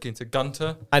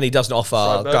Gunter, and he doesn't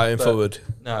offer going forward.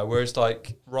 No, whereas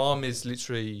like Raum is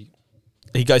literally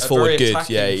he goes forward good.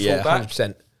 Yeah,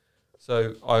 100%.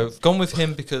 So I've gone with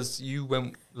him because you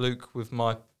went, Luke, with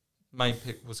my main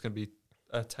pick was going to be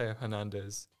Theo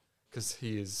Hernandez because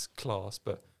he is class.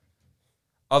 But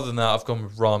other than that, I've gone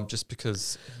with Raum just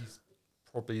because he's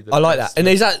probably the I like that. And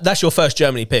that's your first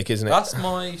Germany pick, isn't it? That's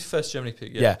my first Germany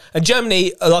pick, yeah. And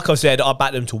Germany, like I said, I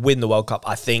backed them to win the World Cup,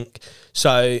 I think.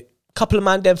 So a couple of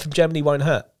man dev from Germany won't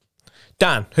hurt.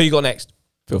 Dan, who you got next?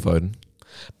 Phil Foden.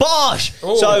 Bosh!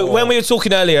 Oh. So when we were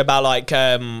talking earlier about like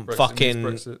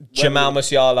Brexit. Jamal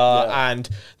Musiala and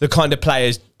the kind of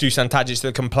players, Dusan Tadic,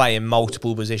 that can play in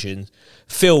multiple positions,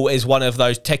 Phil is one of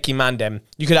those techie mandem.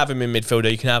 You could have him in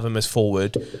midfielder, you can have him as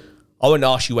forward. I won't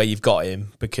ask you where you've got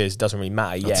him because it doesn't really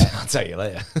matter yet. I'll tell you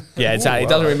later. Yeah, exactly. It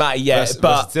doesn't really matter yet.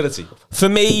 But versatility. For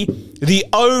me, the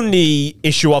only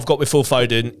issue I've got with Phil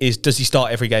Foden is, does he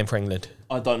start every game for England?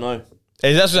 I don't know.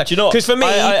 That's what, do you know? Because for me,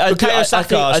 Bukayo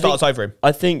Saka starts over him.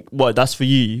 I think that's for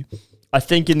you. I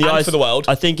think in the eyes for the world.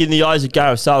 I think in the eyes of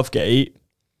Gareth Southgate,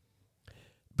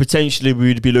 potentially we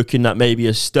would be looking at maybe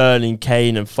a Sterling,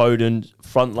 Kane, and Foden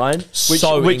front line,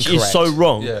 which is so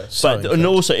wrong. Yeah, and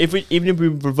also, even if we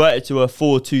reverted to a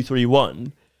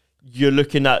 4-2-3-1, you're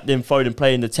looking at them Foden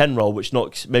playing the 10 role, which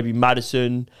knocks maybe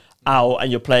Maddison out,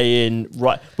 and you're playing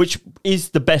right, which is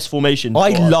the best formation. I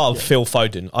love Phil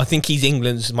Foden. I think he's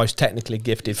England's most technically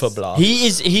gifted footballer. He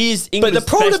is England's but the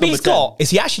problem best he's got is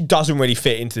he actually doesn't really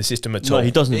fit into the system at all. No,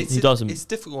 he doesn't. It's a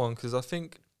difficult one because I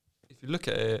think if you look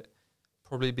at it,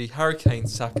 probably be Harry Kane,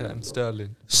 Saka, and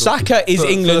Sterling. Saka is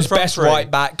England's best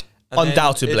right back,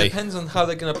 undoubtedly. It depends on how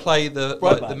they're going to play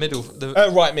the middle,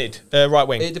 right mid, right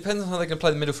wing. It depends on how they're going to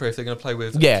play the middle three. If they're going to play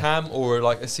with Cam or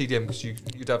like a CDM, because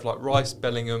you'd have like Rice,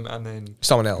 Bellingham, and then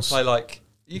someone else. Play like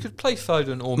you could play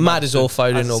Foden or Madders or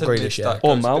Foden or Grealish,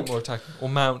 or Mount, or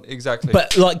Mount, exactly.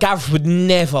 But like Gareth would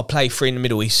never play three in the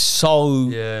middle. He's so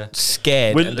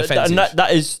scared and defensive. And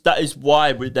that is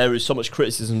why there is so much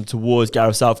criticism towards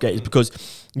Gareth Southgate, is because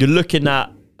you're looking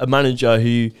at a manager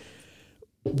who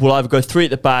will either go 3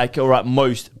 at the back or at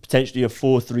most potentially a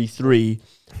 4-3-3,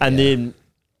 and then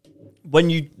when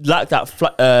you lack that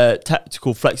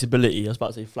tactical flexibility, I was about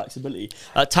to say flexibility,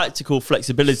 tactical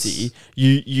flexibility,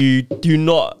 you do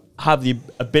not have the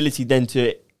ability then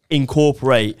to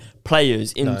incorporate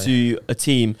players into a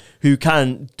team who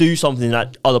can do something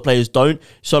that other players don't.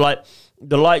 So like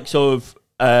the likes of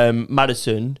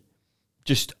Maddison,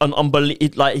 just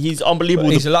he's unbelievable.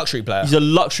 He's a luxury player. He's a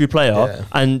luxury player,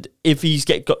 and if he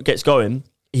gets going,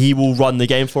 he will run the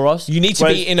game for us. You need to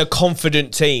be in a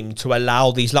confident team to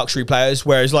allow these luxury players,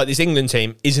 whereas like this England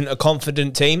team isn't a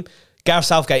confident team. Gareth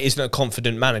Southgate isn't a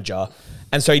confident manager,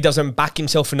 and so he doesn't back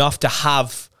himself enough to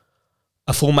have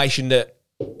a formation that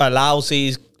allows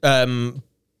these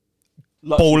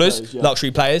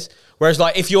luxury players. Whereas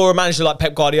like if you're a manager like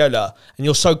Pep Guardiola and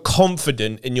you're so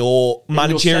confident in your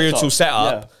managerial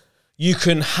setup, you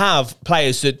can have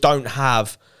players that don't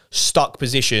have stuck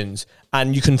positions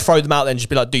and you can throw them out there and just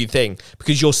be like, do your thing,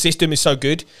 because your system is so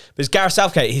good. But Gareth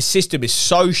Southgate, his system is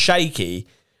so shaky,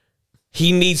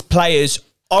 he needs players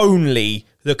only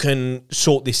that can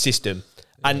sort this system.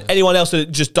 And anyone else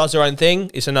that just does their own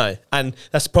thing, it's a no. And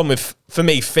that's the problem with, for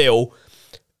me, Phil.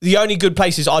 The only good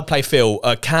places I'd play Phil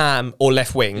are Cam or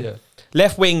left wing. Yeah.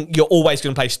 Left wing, you're always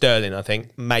going to play Sterling, I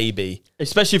think, maybe.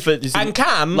 Especially for this. And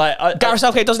Cam, Gareth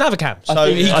Southgate doesn't have a Cam, so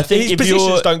I think his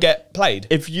positions don't get played.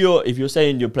 If you're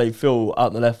saying you're playing Phil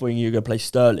out the left wing, you're going to play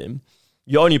Sterling.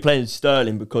 You're only playing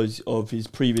Sterling because of his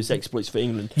previous exploits for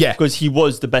England. Yeah, because he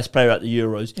was the best player at the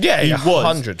Euros. Yeah, he was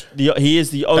 100. He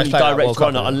is the only direct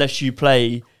runner, unless you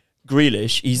play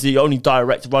Grealish. He's the only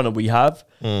direct runner we have.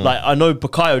 Like I know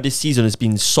Bukayo this season has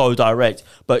been so direct,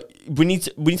 but we need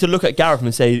to look at Gareth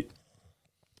and say,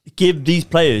 give these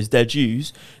players their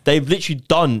dues. They've literally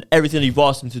done everything you've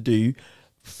asked them to do.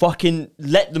 Fucking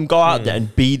let them go out there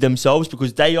and be themselves,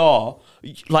 because they are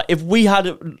like, if we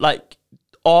had like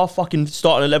our fucking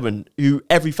starting 11 who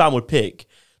every fan would pick,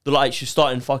 the likes you're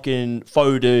starting fucking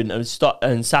Foden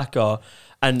and Saka,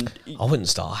 and I wouldn't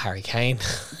start Harry Kane. Do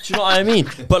you know what I mean?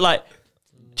 But like,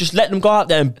 just let them go out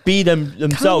there and be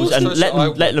themselves, and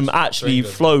let them actually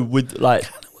flow with like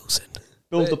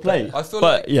build the play. I feel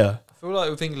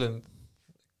like with England,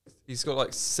 he's got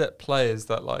like set players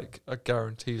that like are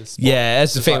guaranteed a spot. Yeah,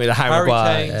 that's the thing with the Harry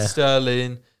Maguire. Kane,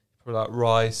 Sterling, like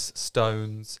Rice,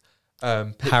 Stones,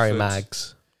 Pickford. Harry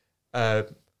Mags. The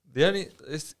only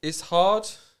it's hard.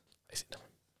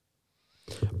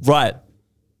 Right,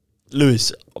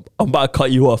 Lewis, I'm about to cut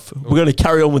you off. We're going to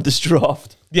carry on with this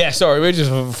draft. Yeah, sorry, we're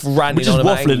just ranting. We're just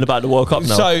waffling about the World Cup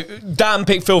now. So Dan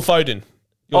picked Phil Foden.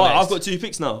 Oh, I've got 2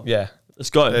 picks now. Yeah,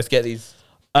 let's go. Let's get these.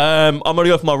 I'm going to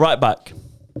go for my right back.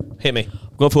 Hit me.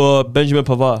 Go for Benjamin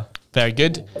Pavard. Very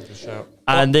good.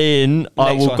 And then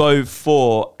I will go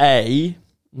for a...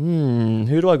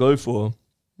 who do I go for?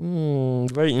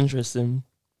 Very interesting.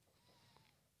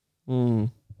 That's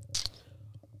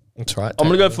right. I'm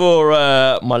going to go for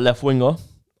my left winger.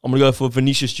 I'm going to go for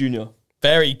Vinicius Junior.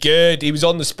 Very good. He was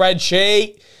on the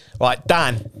spreadsheet. Right,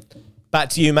 Dan, back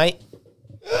to you, mate.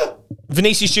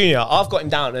 Vinicius Junior, I've got him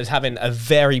down as having a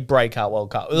very breakout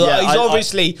World Cup. Yeah, he's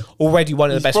obviously already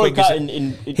one of the best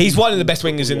wingers. He's one of the best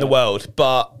wingers in the world,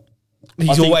 but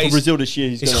he's always for Brazil this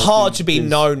year. It's hard to be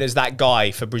known as that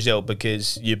guy for Brazil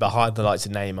because you're behind the likes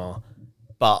of Neymar,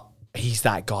 but he's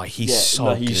that guy. He's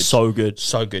so good.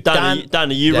 So good. Dan, are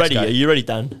you ready? Are you ready,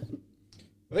 Dan?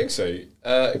 I think so.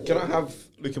 Can I have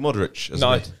Luka Modric as a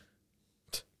mid? Of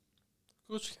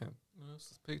course you can.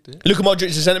 Luka Modric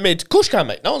is centre mid. Of course you can,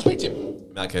 mate. No one's picked him.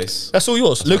 In that case, that's all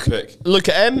yours. Look at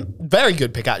M. Very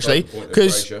good pick, actually.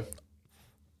 Because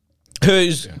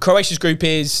Croatia's group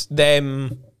is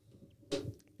them. Are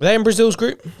they in Brazil's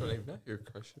group? I don't even know who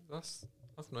Croatia.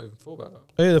 I've not even thought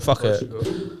about that. Who the fuck are?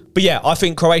 But yeah, I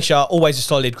think Croatia always a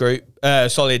solid group,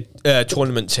 solid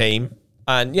tournament team,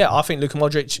 and yeah, I think Luka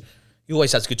Modric, he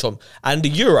always has a good tournament. And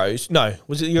the Euros,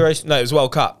 was it the Euros? No, it was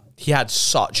World Cup. He had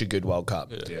such a good World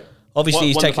Cup. Yeah. Obviously,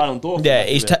 he's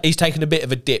taken a bit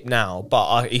of a dip now,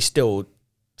 but he's still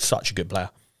such a good player.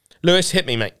 Lewis, hit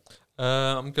me, mate.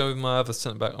 I'm going with my other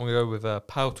centre back. I'm going to go with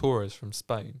Pau Torres from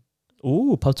Spain.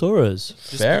 Ooh, Pau Torres.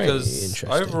 Very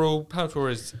interesting. Overall, Pau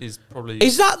Torres is probably...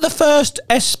 Is that the first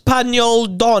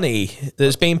Espanyol Donny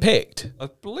that's been picked? I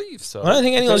believe so. I don't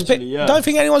think anyone's picked. Don't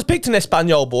think anyone's picked an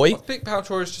Espanyol boy. I picked Pau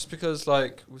Torres just because,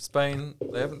 like, with Spain,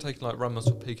 they haven't taken like Ramos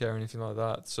or Piqué or anything like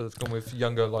that, so they've gone with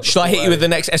younger. Like, should I hit you with the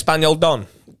next Espanyol Don?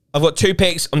 I've got 2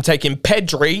 picks. I'm taking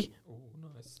Pedri.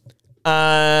 Nice.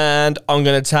 And I'm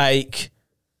going to take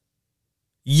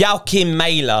Joachim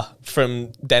Mæhle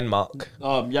from Denmark.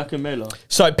 Joachim Mæhle.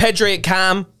 So Pedri at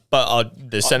Cam,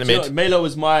 but the centre mid. Mæhle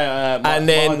was my and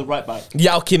then the right back.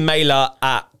 Joachim Mæhle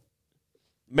at...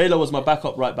 Mæhle was my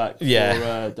backup right back.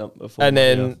 Yeah. And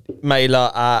then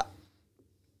Mæhle at...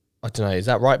 I don't know, is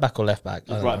that right back or left back?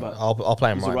 Right back. I'll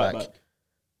play him right back.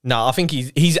 No, I think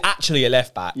he's actually a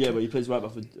left back. Yeah, but he plays right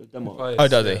back for Denmark. Oh,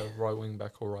 does he? Right wing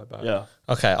back or right back. Yeah.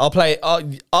 Okay, I'll play.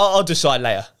 I'll decide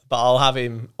later, but I'll have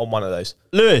him on one of those.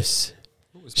 Lewis,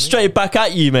 straight back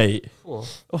at you, mate.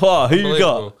 Whoa, who you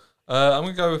got? I'm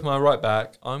going to go with my right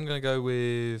back. I'm going to go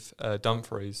with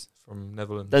Dumfries from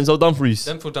Netherlands. Denzel Dumfries.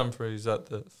 Dumfries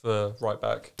for right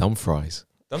back. Dumfries.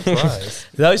 Dumfries.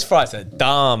 Those fries are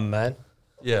dumb, man.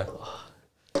 Yeah.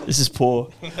 This is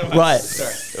poor. Right.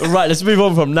 Right, let's move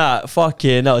on from that.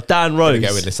 Fucking no. Dan Rose.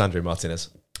 Go with Lisandro Martinez.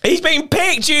 He's been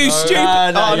picked, you stupid.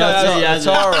 Taro.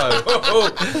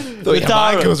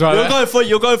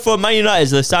 You're going for Man United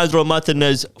as Lisandro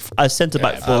Martinez as centre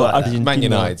back for Argentina. Man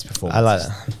United's performance. I like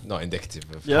that. Not indicative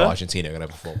of how Argentina are going to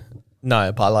perform.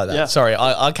 No, but I like that. Yeah. Sorry,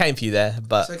 I came for you there,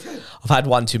 but I've had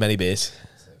one too many beers.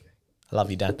 I love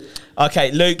you, Dan.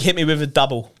 Okay, Luke, hit me with a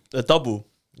double. A double.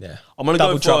 Yeah. I'm going to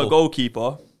go for a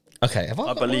goalkeeper. Okay, have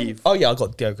I believe. Oh, yeah, I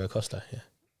got Diogo Costa. Yeah.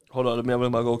 Hold on, let me have a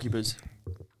look at my goalkeepers.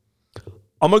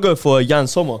 I'm going to go for Jan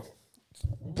Sommer.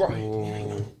 I'm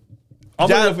going to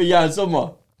go for Jan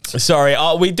Sommer. Sorry,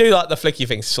 we do like the flicky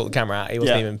things to sort the camera out. He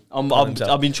wasn't even.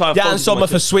 I've been trying to Jan Sommer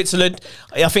for Switzerland.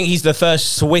 I think he's the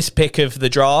first Swiss pick of the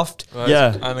draft.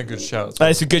 Yeah. And a good shout. Well.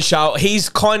 It's a good shout. He's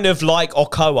kind of like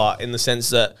Okoa in the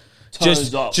sense that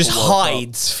just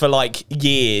hides for like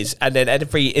years, and then at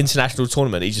every international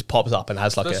tournament he just pops up and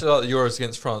has like especially like the Euros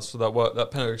against France for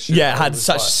that penalty shootout. Yeah, had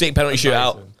such a sick penalty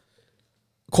shootout.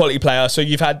 Quality player. So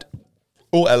you've had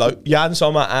Jan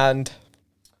Sommer and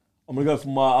I'm going to go for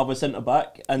my other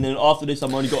centre-back. And then after this,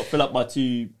 I'm only got to fill up my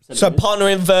two centre-backs. So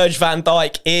partnering Virgil van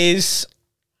Dijk is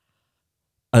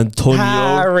Antonio.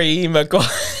 Harry Maguire.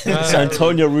 It's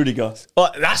Antonio Rudiger. Oh,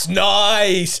 that's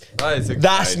nice.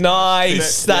 That's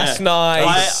nice. That's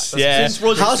nice. Yeah.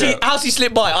 How's he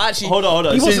slipped by? Hold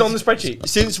on. He wasn't on the spreadsheet.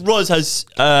 Since Roz has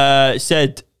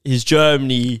said his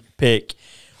Germany pick,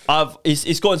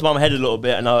 it's got into my head a little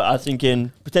bit, and I was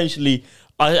thinking potentially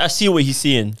I see what he's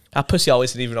seeing. That pussy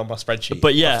always isn't even on my spreadsheet.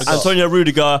 But yeah, Antonio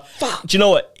Rudiger. Do you know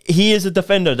what? He is a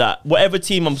defender that whatever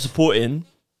team I'm supporting,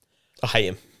 I hate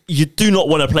him. You do not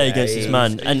want to play against this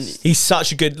man. And he's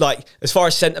such a good, like, as far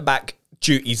as centre-back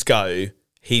duties go,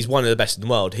 he's one of the best in the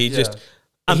world.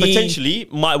 Potentially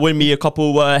might win me a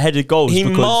couple headed goals. He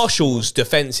marshals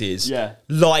defences Yeah.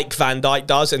 like Van Dijk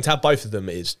does, and to have both of them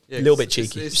is a little bit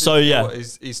cheeky.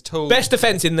 He's tall. Best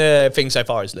defence in the thing so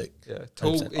far is Luke. Yeah,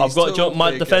 tall. I've got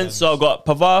my defence, so I've got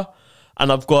Pavard,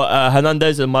 and I've got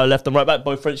Hernandez on my left and right back,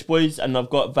 both French boys, and I've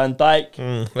got Van Dijk,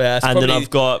 Yeah, and then I've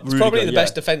got Rudiger. Probably the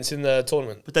best defence in the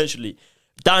tournament. Potentially.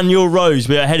 Daniel Rose,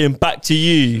 we are heading back to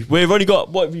you. We've only got,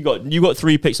 what have you got? You got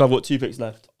 3 picks, I've got 2 picks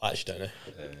left. I actually don't know.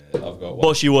 I've got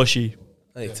one. Washy.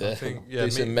 I need to do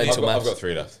some mental maths. I've got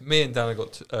 3 left. Me and Dan have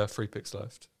got 3 picks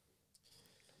left.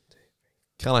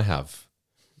 Can I have?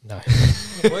 No.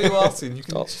 What are you asking? You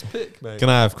can just pick, mate. Can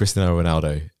I have Cristiano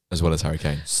Ronaldo as well as Harry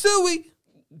Kane? Stewie.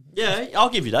 Yeah, I'll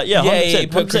give you that. Yeah, 100%. Yeah,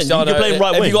 put 100%. Cristiano. You can play him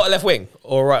right Have wing. you got a left wing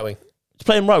or a right wing? Just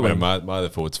play him right wing. My other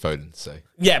forward's Foden, so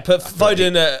Yeah, put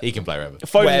Foden he can play wherever.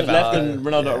 Foden wherever, left and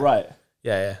Ronaldo at right.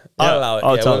 Yeah. I'll allow it.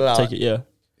 I'll We'll allow take it, yeah.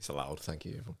 It's allowed, thank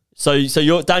you. So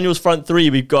your Daniel's front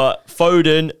 3, we've got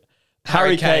Foden,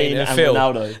 Harry Kane and Phil.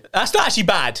 Ronaldo. That's not actually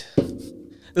bad.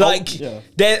 Like,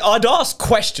 I'd ask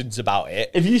questions about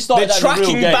it. If you start the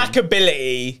tracking back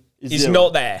ability is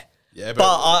not there. Yeah,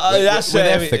 but that's we're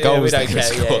there for the goals. We don't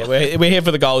care. Yeah, we're here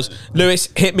for the goals. Lewis,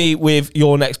 hit me with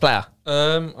your next player.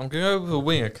 I'm gonna go with a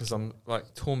winger because I'm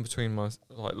like torn between my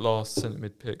last centre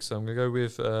mid pick. So I'm gonna go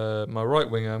with my right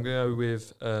winger. I'm gonna go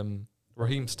with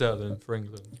Raheem Sterling for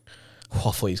England. Oh,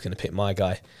 I thought he was gonna pick my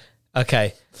guy.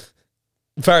 Okay,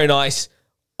 very nice.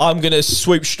 I'm gonna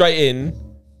swoop straight in.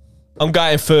 I'm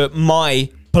going for my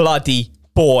bloody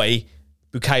boy,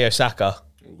 Bukayo Saka.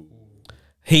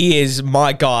 He is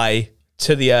my guy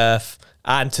to the earth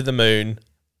and to the moon.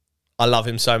 I love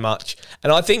him so much.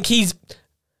 And I think he's,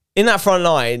 in that front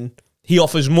line, he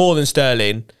offers more than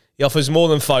Sterling. He offers more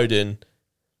than Foden.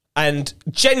 And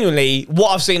genuinely,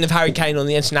 what I've seen of Harry Kane on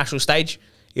the international stage,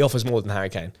 he offers more than Harry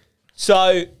Kane.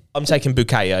 So, I'm taking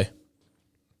Bukayo.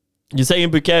 You're taking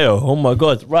Bukayo? Oh my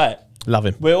God, right. Love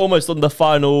him. We're almost on the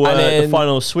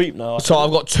final sweep now. So I've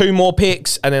got 2 more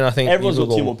picks, and then I think everyone's got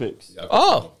 2 more picks.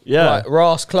 Oh, yeah. Right,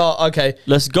 Ross, Clark, okay.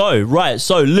 Let's go. Right,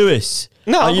 so Lewis.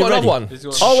 No, I've got another one.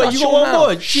 Oh, wait, you got one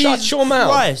more? Shut your mouth.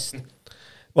 Christ.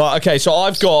 Right, okay, so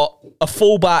I've got a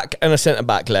fullback and a centre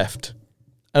back left.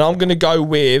 And I'm going to go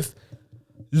with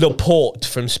Laporte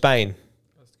from Spain.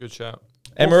 That's a good shout.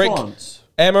 Emerick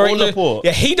Laporte.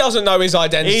 Yeah, he doesn't know his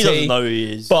identity. He doesn't know who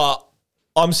he is. But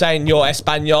I'm saying you're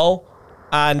Espanol.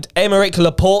 And Emerick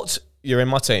Laporte, you're in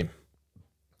my team.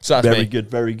 So that's very me.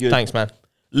 good, very good. Thanks, man.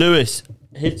 Lewis,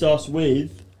 hit us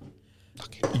with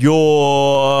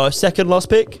your second last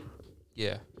pick.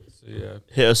 Yeah. So yeah.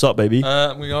 Hit us up, baby.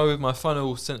 I'm gonna go with my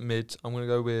final centre mid. I'm gonna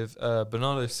go with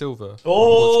Bernardo Silva.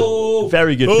 Oh,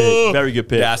 very good pick. Very good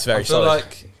pick. Yeah, that's very I feel solid.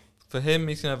 like for him,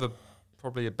 he's gonna have a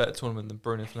probably a better tournament than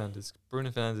Bruno Fernandes. Bruno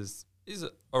Fernandes is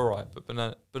alright, but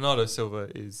Bernardo Silva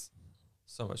is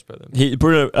so much better than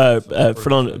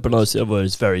Bernardo Silva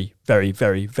is very, very,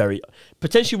 very, very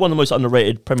potentially one of the most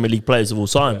underrated Premier League players of all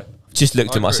time. Yeah. Just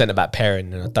looked at my centre back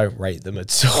pairing and I don't rate them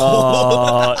at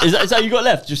all. Is that you got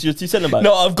left? Just your two centre backs?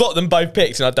 No, I've got them both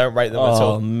picked and I don't rate them at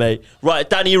Oh, all. mate. Right,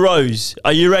 Danny Rose.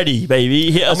 Are you ready,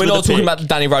 baby? Hit us And we're with not the talking pick. about the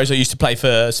Danny Rose who used to play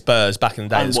for Spurs back in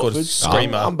the day And that scored a Watford.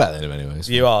 screamer. I'm better than him anyways.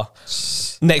 You are.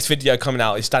 Next video coming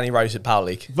out is Danny Rose at Power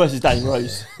League. versus Danny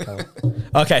Rose.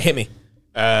 Okay, hit me.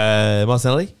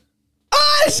 Martinelli.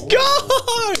 Let's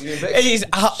go! He's,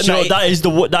 So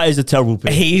that is a terrible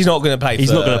pick. he's not going to play. He's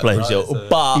for not going to play. Brazil,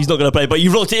 but He's not going to play. But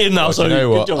you've locked it in now. Well, so do you know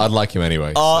good what? job. I'd like him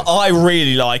anyway. I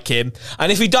really like him.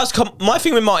 And if he does come, my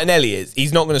thing with Martinelli is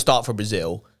he's not going to start for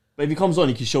Brazil. But if he comes on,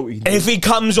 he can show what he can do. If he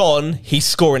comes on, he's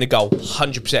scoring a goal,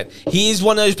 100%. He is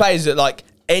one of those players that, like,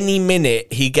 any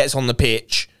minute he gets on the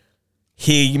pitch,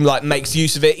 he like makes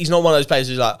use of it. He's not one of those players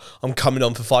who's like, I'm coming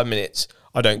on for 5 minutes.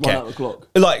 I don't Run care. out the clock.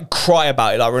 Like, cry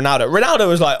about it, like Ronaldo. Ronaldo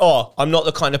was like, oh, I'm not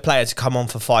the kind of player to come on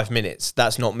for 5 minutes.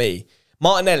 That's not me.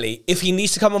 Martinelli, if he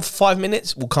needs to come on for 5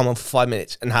 minutes, will come on for 5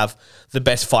 minutes and have the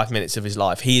best 5 minutes of his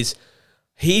life. He's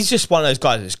just one of those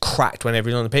guys that's cracked whenever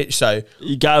he's on the pitch. So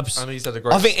Gabs. And he's had a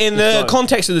great. I think in the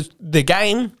context of the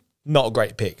game, not a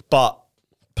great pick. But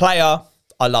player,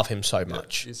 I love him so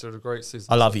much. He's had a great season.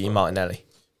 I love you, Martinelli.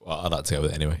 Well, I'd like to go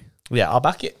with it anyway. Yeah, I'll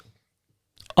back it.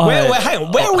 Hang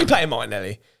on, where are we playing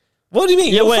Martinelli? What do you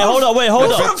mean? Yeah, wait, hold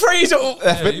on. Front threes.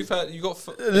 Yeah, you got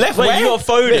Left Wait, where? you got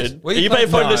Foden. Where Are you you playing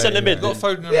playing? Foden in centre mid? You got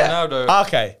Foden and Yeah. Ronaldo.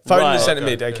 Okay, Foden in Right. the centre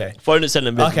Okay, mid. okay. Okay. Foden at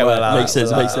centre mid. Okay, well, Right, makes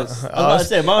sense. Makes sense. I I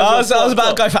was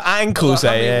about to go for ankles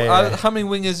there. Yeah. How many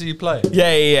wingers are you playing?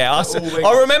 Yeah.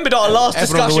 I remembered our last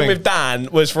Everyone on the discussion wing. with Dan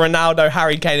was Ronaldo,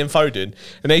 Harry Kane, and Foden,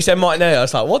 and he said Martinelli. I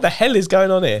was like, "What the hell is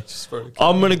going on here?"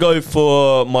 I'm gonna go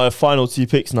for my final two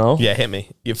picks now. Yeah, hit me.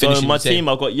 You're So finishing my your team,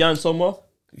 I've got Jan Sommer.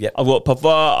 Yep. I've got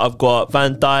Pavard. I've got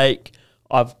Van Dijk.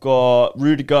 I've got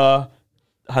Rudiger,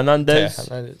 Hernandez.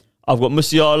 I've got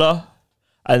Musiala,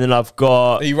 and then I've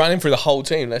got Are you running through the whole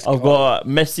team? Let's I've got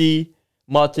Messi,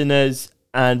 Martinez,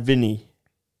 and Vinny.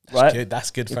 Right? Good.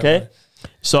 That's good. Okay.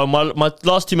 So my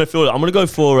last two midfielder, I'm gonna go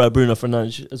for Bruno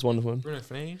Fernandes as one of them. Bruno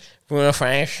Fernandes. Bruno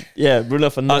Fernandes. Yeah, Bruno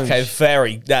Fernandes.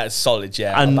 Okay, that's solid.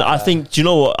 Yeah, And like I that. think, do you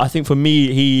know what? I think for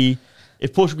me,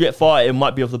 if Portugal get far, it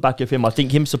might be off the back of him. I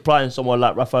think him supplying someone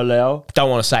like Rafael Leao, don't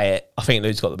want to say it. I think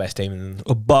Lude's got the best team in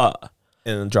but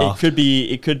the it draft. could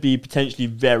be potentially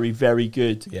very, very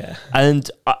good. Yeah. And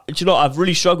do you know, I've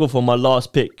really struggled for my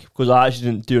last pick because I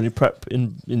actually didn't do any prep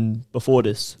in before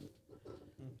this.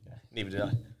 Neither did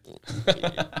I.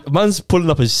 Man's pulling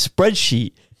up his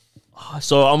spreadsheet,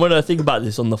 so I'm gonna think about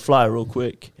this on the fly real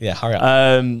quick. Yeah, hurry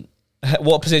up.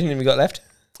 What position have you got left?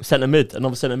 Centre mid,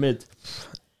 another centre mid.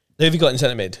 Who have you got in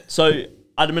centre mid? So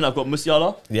at the minute, I've got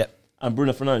Musiala Yep. and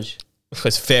Bruno Fernandes.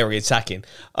 It's very attacking.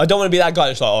 I don't want to be that guy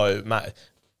that's like, oh, Matt,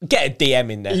 get a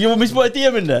DM in there. You want me to put a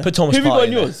DM in there? Put Thomas Who have you got Partey in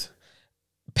in there. yours?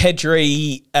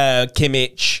 Pedri,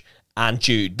 Kimmich, and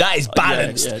Jude. That is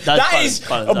balanced. yeah, that's that balanced, is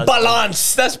balanced, a that's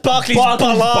balance. That's Barkley's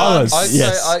Barkley's balance. balance. I'd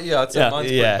Yes. say, I'd say Yeah.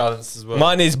 mine's Yeah. pretty balanced as well.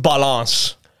 Mine is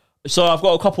balance. So I've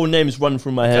got a couple of names running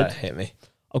through my head. Hit me.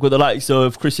 I've got the likes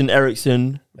of Christian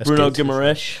Eriksen, Bruno good.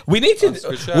 Guimaraes. We need That's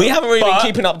a good to. shout. We haven't really But-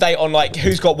 been keeping update on like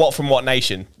who's got what from what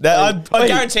nation. I Wait,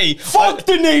 guarantee. Fuck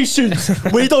the nations.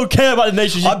 We don't care about the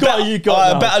nations. You I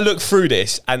got. better look through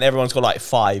this, and everyone's got like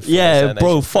 5. from Yeah, their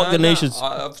bro. nation. Fuck the nations.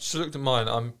 I've just looked at mine.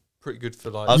 I'm pretty good for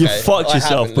like. Okay. You fucked I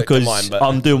yourself haven't looked at because mine, but-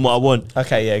 I'm doing what I want.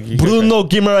 Okay, yeah. you go for it. Bruno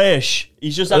Guimaraes.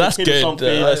 He's just having That's a kid or good.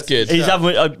 something. That's good. He's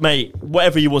having, mate,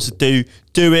 whatever he wants to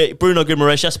do it. Bruno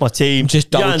Guimaraes, that's my team. Just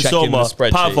double Jan checking Sommer, the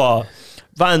spreadsheet. Pavard,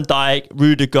 Van Dijk,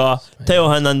 Rudiger, Theo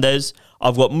Hernandez.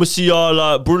 I've got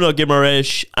Musiala, Bruno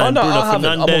Guimaraes, and no, I Bruno haven't.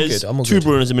 I'm all Fernandes. good. I'm all Two good.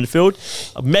 Brunos in midfield.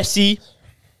 Messi,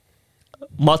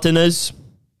 Martinez,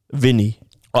 Vinny.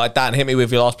 All right, Dan, hit me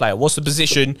with your last player. What's the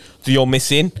position that you're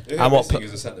missing? And what?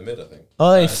 is a centre mid, I think.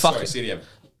 Oh, fuck. CDM.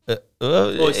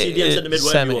 CDM's in the mid,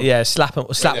 whatever you want. Yeah, slap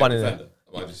one in there.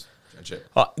 I might just check.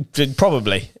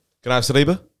 Probably. Can I have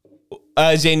Saliba?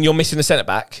 As in, you're missing a centre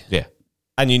back, Yeah.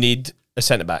 and you need a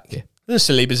centre back. Yeah.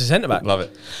 Saliba's a centre back. Love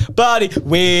it. Buddy,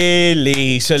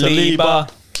 Willie Saliba.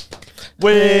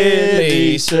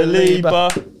 Willie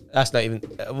Saliba. That's not even.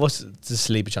 What's the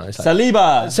Saliba chant? It's like,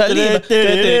 Saliba. Saliba.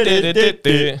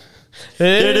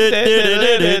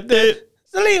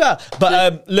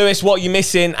 But Lewis, what are you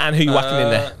missing, and who you whacking in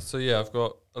there? So yeah, I've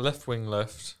got a left wing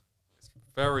left. It's a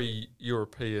very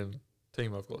European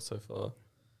team I've got so far.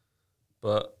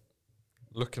 But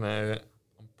looking at it,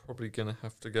 I'm probably gonna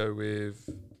have to go with.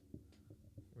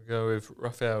 We're go with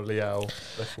Rafael Leao.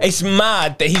 It's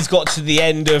mad that he's got to the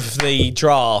end of the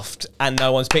draft and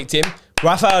no one's picked him.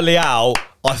 Rafael Leao,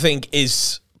 I think,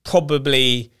 is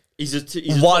probably he's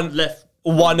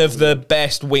one of the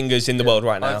best wingers in the world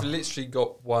right now. I've literally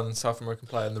got one South American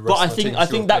player, and the rest. But I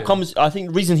think that comes. I think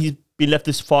the reason he's been left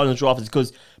this far in the draft is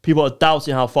because people are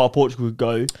doubting how far Portugal would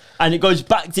go, and it goes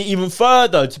back to even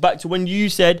further back to when you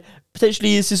said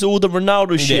potentially this is all the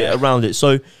Ronaldo shit around it.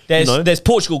 So there's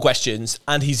Portugal questions,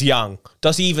 and he's young.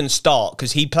 Does he even start?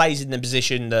 Because he plays in the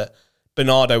position that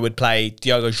Bernardo would play,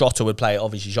 Diogo Jota would play.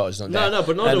 Obviously, Jota's not there. No,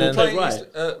 Bernardo will play right.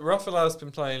 Rafael's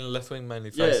been playing left wing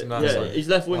mainly, facing that. Yeah, he's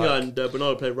left winger and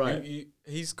Bernardo played right.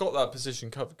 He's got that position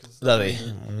covered because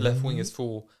left wing is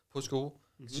for Portugal.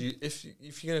 Mm-hmm.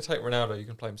 If you're going to take Ronaldo, you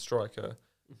can play him striker.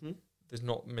 Mm-hmm. There's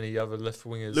not many other left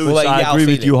wingers. Lewis, I agree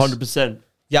with you 100%.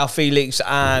 João Felix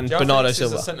and Bernardo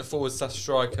Silva. He's a centre forward /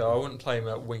 striker. I wouldn't play him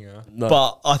at winger. No.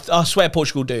 But I swear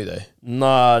Portugal do though.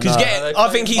 No. I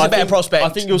think he's a better prospect. I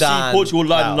think you'll see Portugal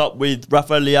lining up with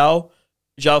Rafael Leao,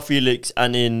 João Felix,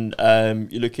 and then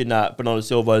you're looking at Bernardo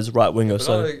Silva as right winger.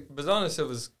 Bernardo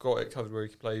Silva's got it covered where he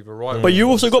can play either right. But you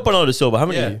also got Bernardo Silva,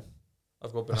 haven't you?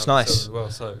 I've got Bernardo Silva as well.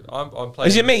 So I'm playing.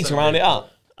 Is it me to round it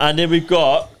up? And then we've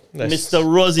got Mr.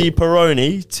 Rossi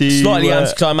Peroni to slightly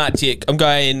anticlimactic. I'm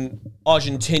going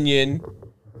Argentinian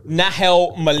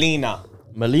Nahel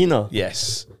Molina.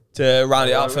 Yes, to round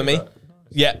it up for me.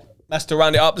 Yeah, that's to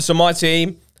round it up. So my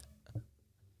team,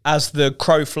 as the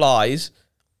crow flies,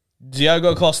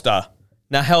 Diogo Costa,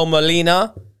 Nahel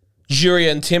Molina,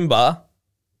 Jurriën Timber,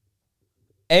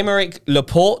 Aymeric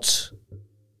Laporte,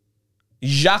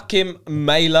 Joachim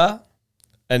Mæhle,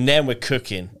 and then we're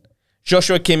cooking.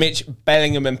 Joshua Kimmich,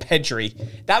 Bellingham, and Pedri.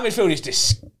 That midfield is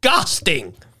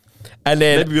disgusting. And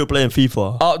then maybe you're playing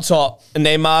FIFA. Up top,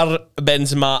 Neymar,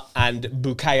 Benzema, and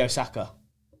Bukayo Saka.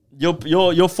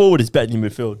 Your forward is better than your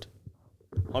midfield.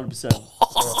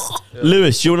 100%.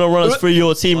 Lewis, do you want to run us through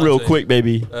your team real quick,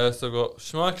 baby? So I've got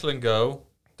Schmeichel in goal,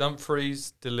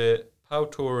 Dumfries, De Ligt, Pau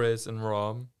Torres, and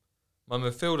Rahm. My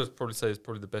midfield, I'd probably say, is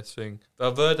probably the best thing.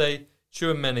 Valverde,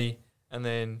 Tchouaméni, and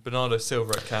then Bernardo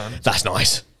Silva at cam. That's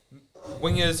nice.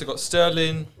 Wingers, I've got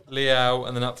Sterling, Leao,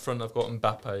 and then up front I've got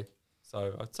Mbappe.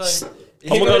 So I'd say...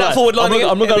 I'm not going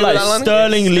to lie.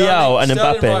 Sterling, Leao, and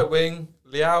Mbappe. Sterling right wing,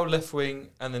 Leao left wing,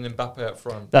 and then Mbappe up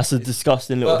front. That's a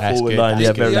disgusting little forward line.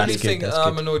 The only thing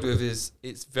I'm annoyed with is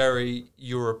it's very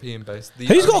European based.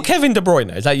 Who's got Kevin De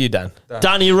Bruyne? Is that you, Dan?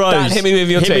 Danny Rose. Dan, hit me with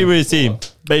your team. Hit me with his team,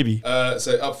 baby.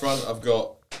 So up front I've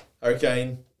got Harry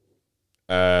Kane.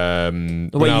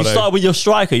 Wait, you started with your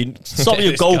striker. You start with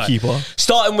your goalkeeper.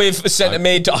 Starting with centre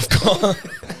mid, I've got.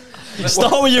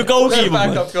 Start with your goalkeeper.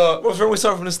 I've got. What's wrong with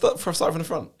starting from the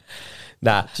front?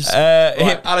 Nah.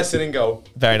 Alisson in goal.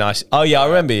 Very nice. Oh yeah, I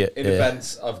remember you. In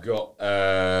defence, I've got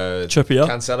Trippier.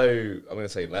 Cancelo. I'm going to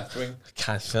say left wing.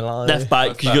 Cancelo. Left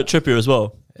back. Because you got Trippier as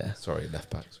well. Yeah. Sorry, left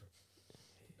back.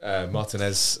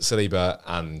 Martinez, Saliba,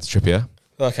 and Trippier.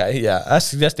 Okay, yeah,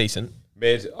 that's decent.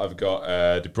 Mid, I've got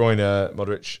De Bruyne,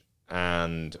 Modric,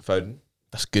 and Foden.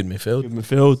 That's good midfield. Good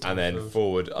midfield. And then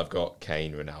forward, I've got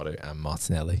Kane, Ronaldo, and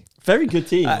Martinelli. Very good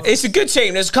team. It's a good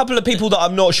team. There's a couple of people that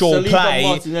I'm not sure will play.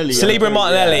 Saliba and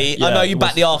Martinelli. Yeah, I know you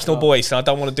back the Arsenal boys, so I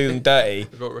don't want to do them dirty.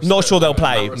 Not sure they'll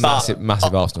play. Massive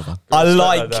Arsenal fan. I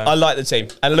like the team.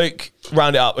 And Luke,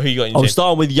 round it up. Who you got in your team? I'm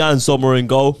starting with Jan Sommer in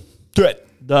goal. Do it.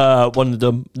 One of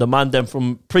the man them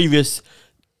from previous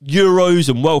Euros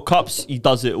and World Cups. He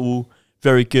does it all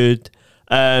very good.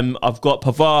 I've got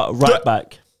Pavard right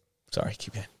back. Sorry,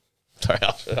 keep going. Sorry,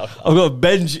 I've got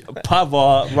Benj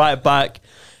Pavard right back.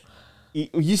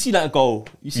 You see that goal?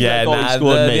 You see that goal he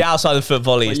scored, the outside of the foot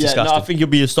volley is disgusting. I think he'll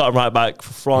be a starting right back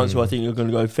for France, who I think are going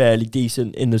to go fairly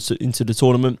decent into the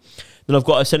tournament. Then I've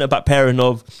got a centre back pairing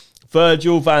of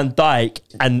Virgil van Dijk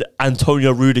and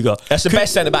Antonio Rudiger. That's the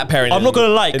best centre back pairing. I'm not going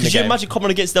to lie. Could you imagine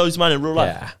coming against those men in real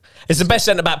life? Yeah. It's the best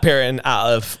centre back pairing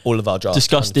out of all of our drafts.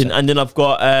 Disgusting. 100%. And then I've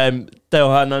got Theo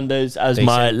Hernandez as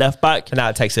my left back. And now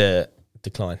it takes a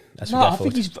decline. I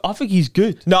think he's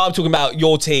good. No, I'm talking about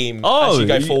your team. As you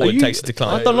go forward, it takes a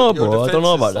decline. I don't know, bro. I don't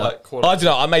know about that. I don't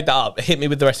know. I made that up. Hit me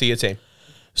with the rest of your team.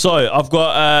 So I've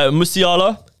got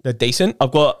Musiala. They're decent.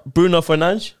 I've got Bruno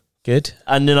Fernandes. Good.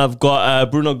 And then I've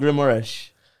got Bruno Guimaraes.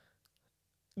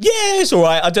 Yeah, it's all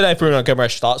right. I don't know if Bruno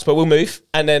Guimaraes starts, but we'll move.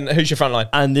 And then who's your front line?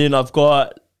 And then I've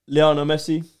got Lionel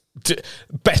Messi.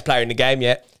 Best player in the game,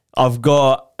 yeah. I've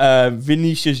got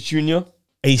Vinicius Jr.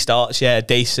 He starts, yeah,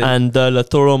 decent. And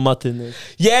Lautaro Martinez.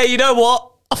 Yeah, you know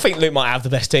what? I think Luke might have the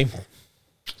best team.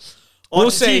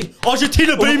 We'll see.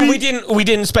 Argentina, baby. We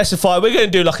didn't specify. We're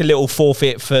going to do like a little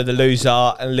forfeit for the loser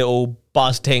and a little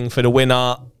buzz ting for the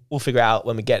winner. We'll figure it out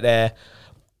when we get there.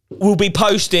 we'll be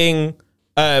posting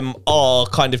our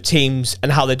kind of teams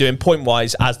and how they're doing point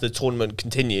wise as the tournament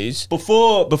continues.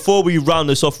 Before we round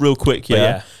this off real quick,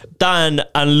 Yeah. Dan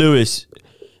and Lewis,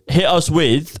 hit us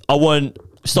with,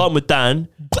 starting with Dan,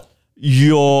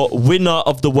 your winner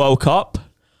of the World Cup.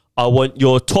 I want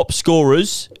your top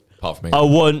scorers. Apart from me. I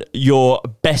want your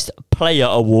best player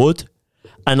award.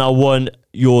 And I want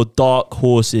your dark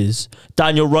horses.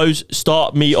 Daniel Rose,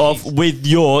 start me off with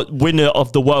your winner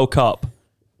of the World Cup.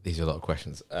 These are a lot of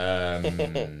questions. I'm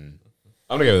going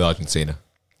to go with Argentina.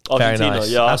 Very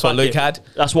nice. Yeah, that's what Luke had.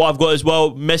 That's what I've got as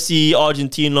well. Messi,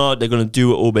 Argentina, they're going to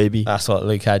do it all, baby. That's what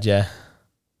Luke had, yeah.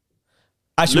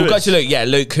 Actually, we'll go Lewis. to Luke. Yeah,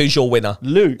 Luke, who's your winner?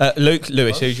 Luke.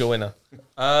 Lewis, who's your winner?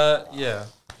 Yeah,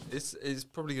 it's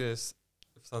probably gonna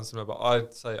sound similar, but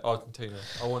I'd say Argentina.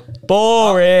 I want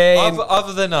Boring.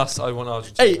 other than us. I want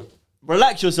Argentina. Hey,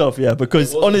 relax yourself, yeah,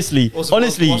 because honestly, what's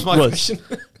my Roz, question?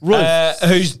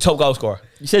 Who's top goal scorer?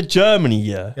 you said Germany,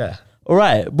 yeah. Yeah. All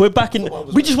right, we're back in.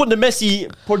 We just want the Messi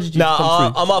prodigy No, to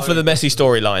come through. I'm up for the Messi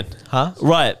storyline. Huh?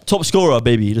 Right, top scorer,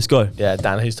 baby. Let's go. Yeah,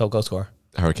 Dan, who's top goal scorer?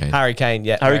 Hurricane. Harry Kane,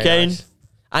 yeah. Harry very Kane. nice.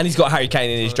 And he's got Harry Kane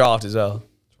in his draft as well. I'm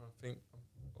trying to think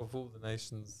of all the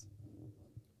nations.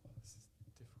 This is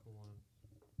a difficult one.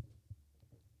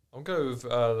 I'll go with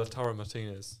Lautaro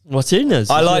Martinez. Martinez.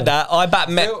 I like that. I bet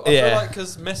I feel yeah. like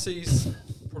because Messi's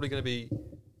probably going to be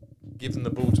giving the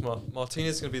ball to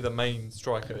Martinez is going to be the main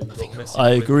striker. And you've got Messi I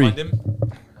agree. behind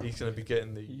him. He's going to be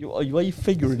getting the. Why are you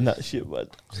figuring that shit, man?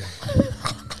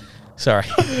 Sorry.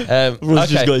 Roz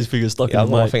just got his finger stuck Yeah, in I've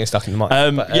the got my mic. finger stuck in the mic.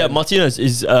 But, Martinez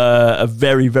is a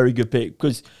very, very good pick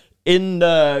because in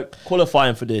the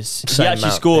qualifying for this, he Same actually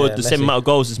amount, scored yeah, the same Messi. amount of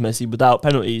goals as Messi without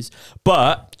penalties.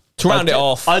 But To round it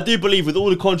off. I do believe with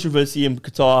all the controversy in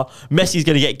Qatar, Messi's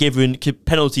going to get given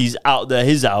penalties out there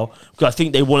his out because I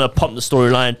think they want to pump the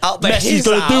storyline. Out the Messi's his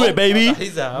going to do out? it, baby.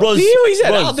 His out? Roz, he said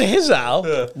Roz, out the his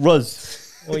out.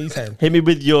 Roz, What are you saying? hit me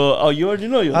with your. Oh, you already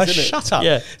know yours. Oh, innit? shut up.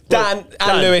 Yeah, Dan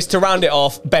and Lewis, to round it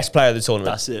off, best player of the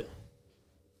tournament. That's it.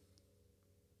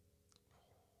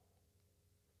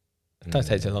 Don't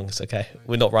take too long, it's okay.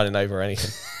 We're not running over or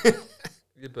anything.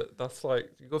 Yeah, but that's like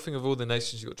you got to think of all the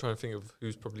nations. You got to try and think of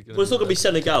who's probably going. Well, it's not going to be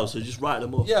Senegal, so just write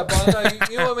them off. Yeah, but I know,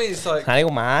 you know what I mean. It's like Hang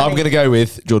on, man. I'm going to go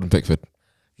with Jordan Pickford.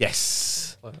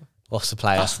 Yes. What's the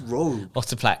player? rogue. What's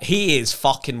the player? He is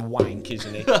fucking wank,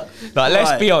 isn't he? Like, let's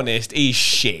Right. be honest, he's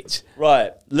shit.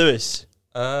 Right, Lewis.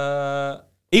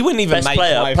 He wouldn't even Best make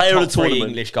player, my player top of the three tournament.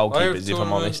 English player of goalkeepers, the if I'm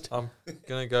tournament, honest. I'm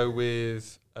gonna go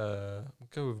with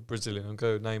Brazilian. I'll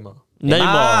go Neymar.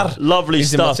 Neymar. Lovely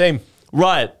He's in my stuff. team.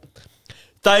 Right.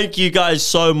 Thank you guys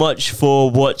so much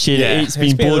for watching. It's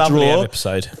been a Board lovely Draw.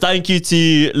 episode. Thank you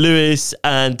to Lewis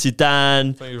and to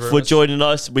Dan Thank you very for much. joining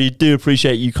us. We do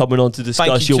appreciate you coming on to discuss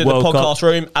Thank you your to the World Cup. podcast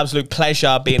room. Absolute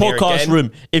pleasure being here Podcast again.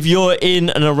 room. If you're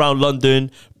in and around London,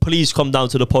 please come down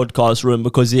to the podcast room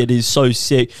because it is so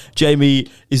sick. Jamie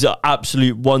is an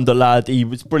absolute wonder lad. He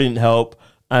was brilliant help.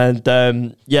 And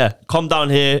come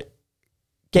down here.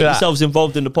 Get Yeah. yourselves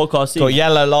involved in the podcast scene. Got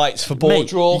yellow lights for board Mate,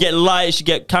 draw. you get lights, you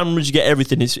get cameras, you get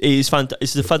everything. It's a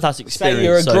fantastic experience. Say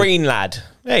you're a So green lad.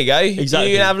 There you go.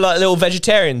 Exactly. You can have like a little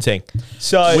vegetarian thing.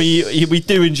 So we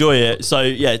do enjoy it. So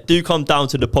yeah, do come down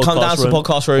to the podcast Come down to the room.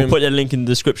 podcast room. We'll put the link in the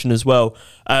description as well.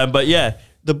 But yeah,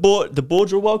 the board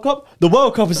draw World Cup. The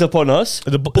World Cup is upon us.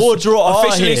 The board draw are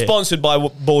officially here. sponsored by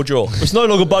Board Draw. It's no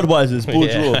longer Budweiser's board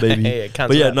Yeah. draw, baby. Yeah, cancel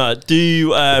but yeah, that. no,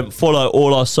 do follow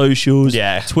all our socials.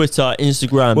 Yeah. Twitter,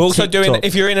 Instagram. We're also TikTok. doing,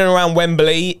 if you're in and around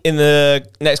Wembley in the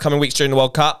next coming weeks during the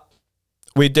World Cup,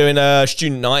 we're doing a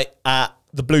student night at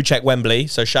the Blue Check Wembley.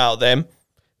 So shout out them.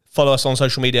 Follow us on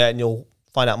social media and you'll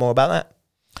find out more about that.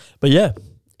 But yeah,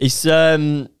 it's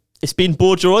been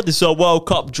Board Draw. This is our World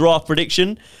Cup draft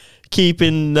prediction. Keep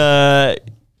doing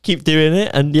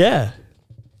it, and yeah,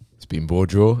 It's been Board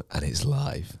Draw and it's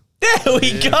live. There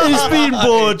we go. it's been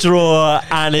Board Draw,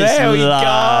 and it's There we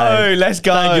live. go. Let's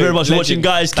go. Thank you very much for watching, Legend.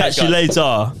 guys. Thanks, Catch you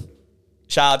later.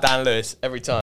 Shout out Dan Lewis every time.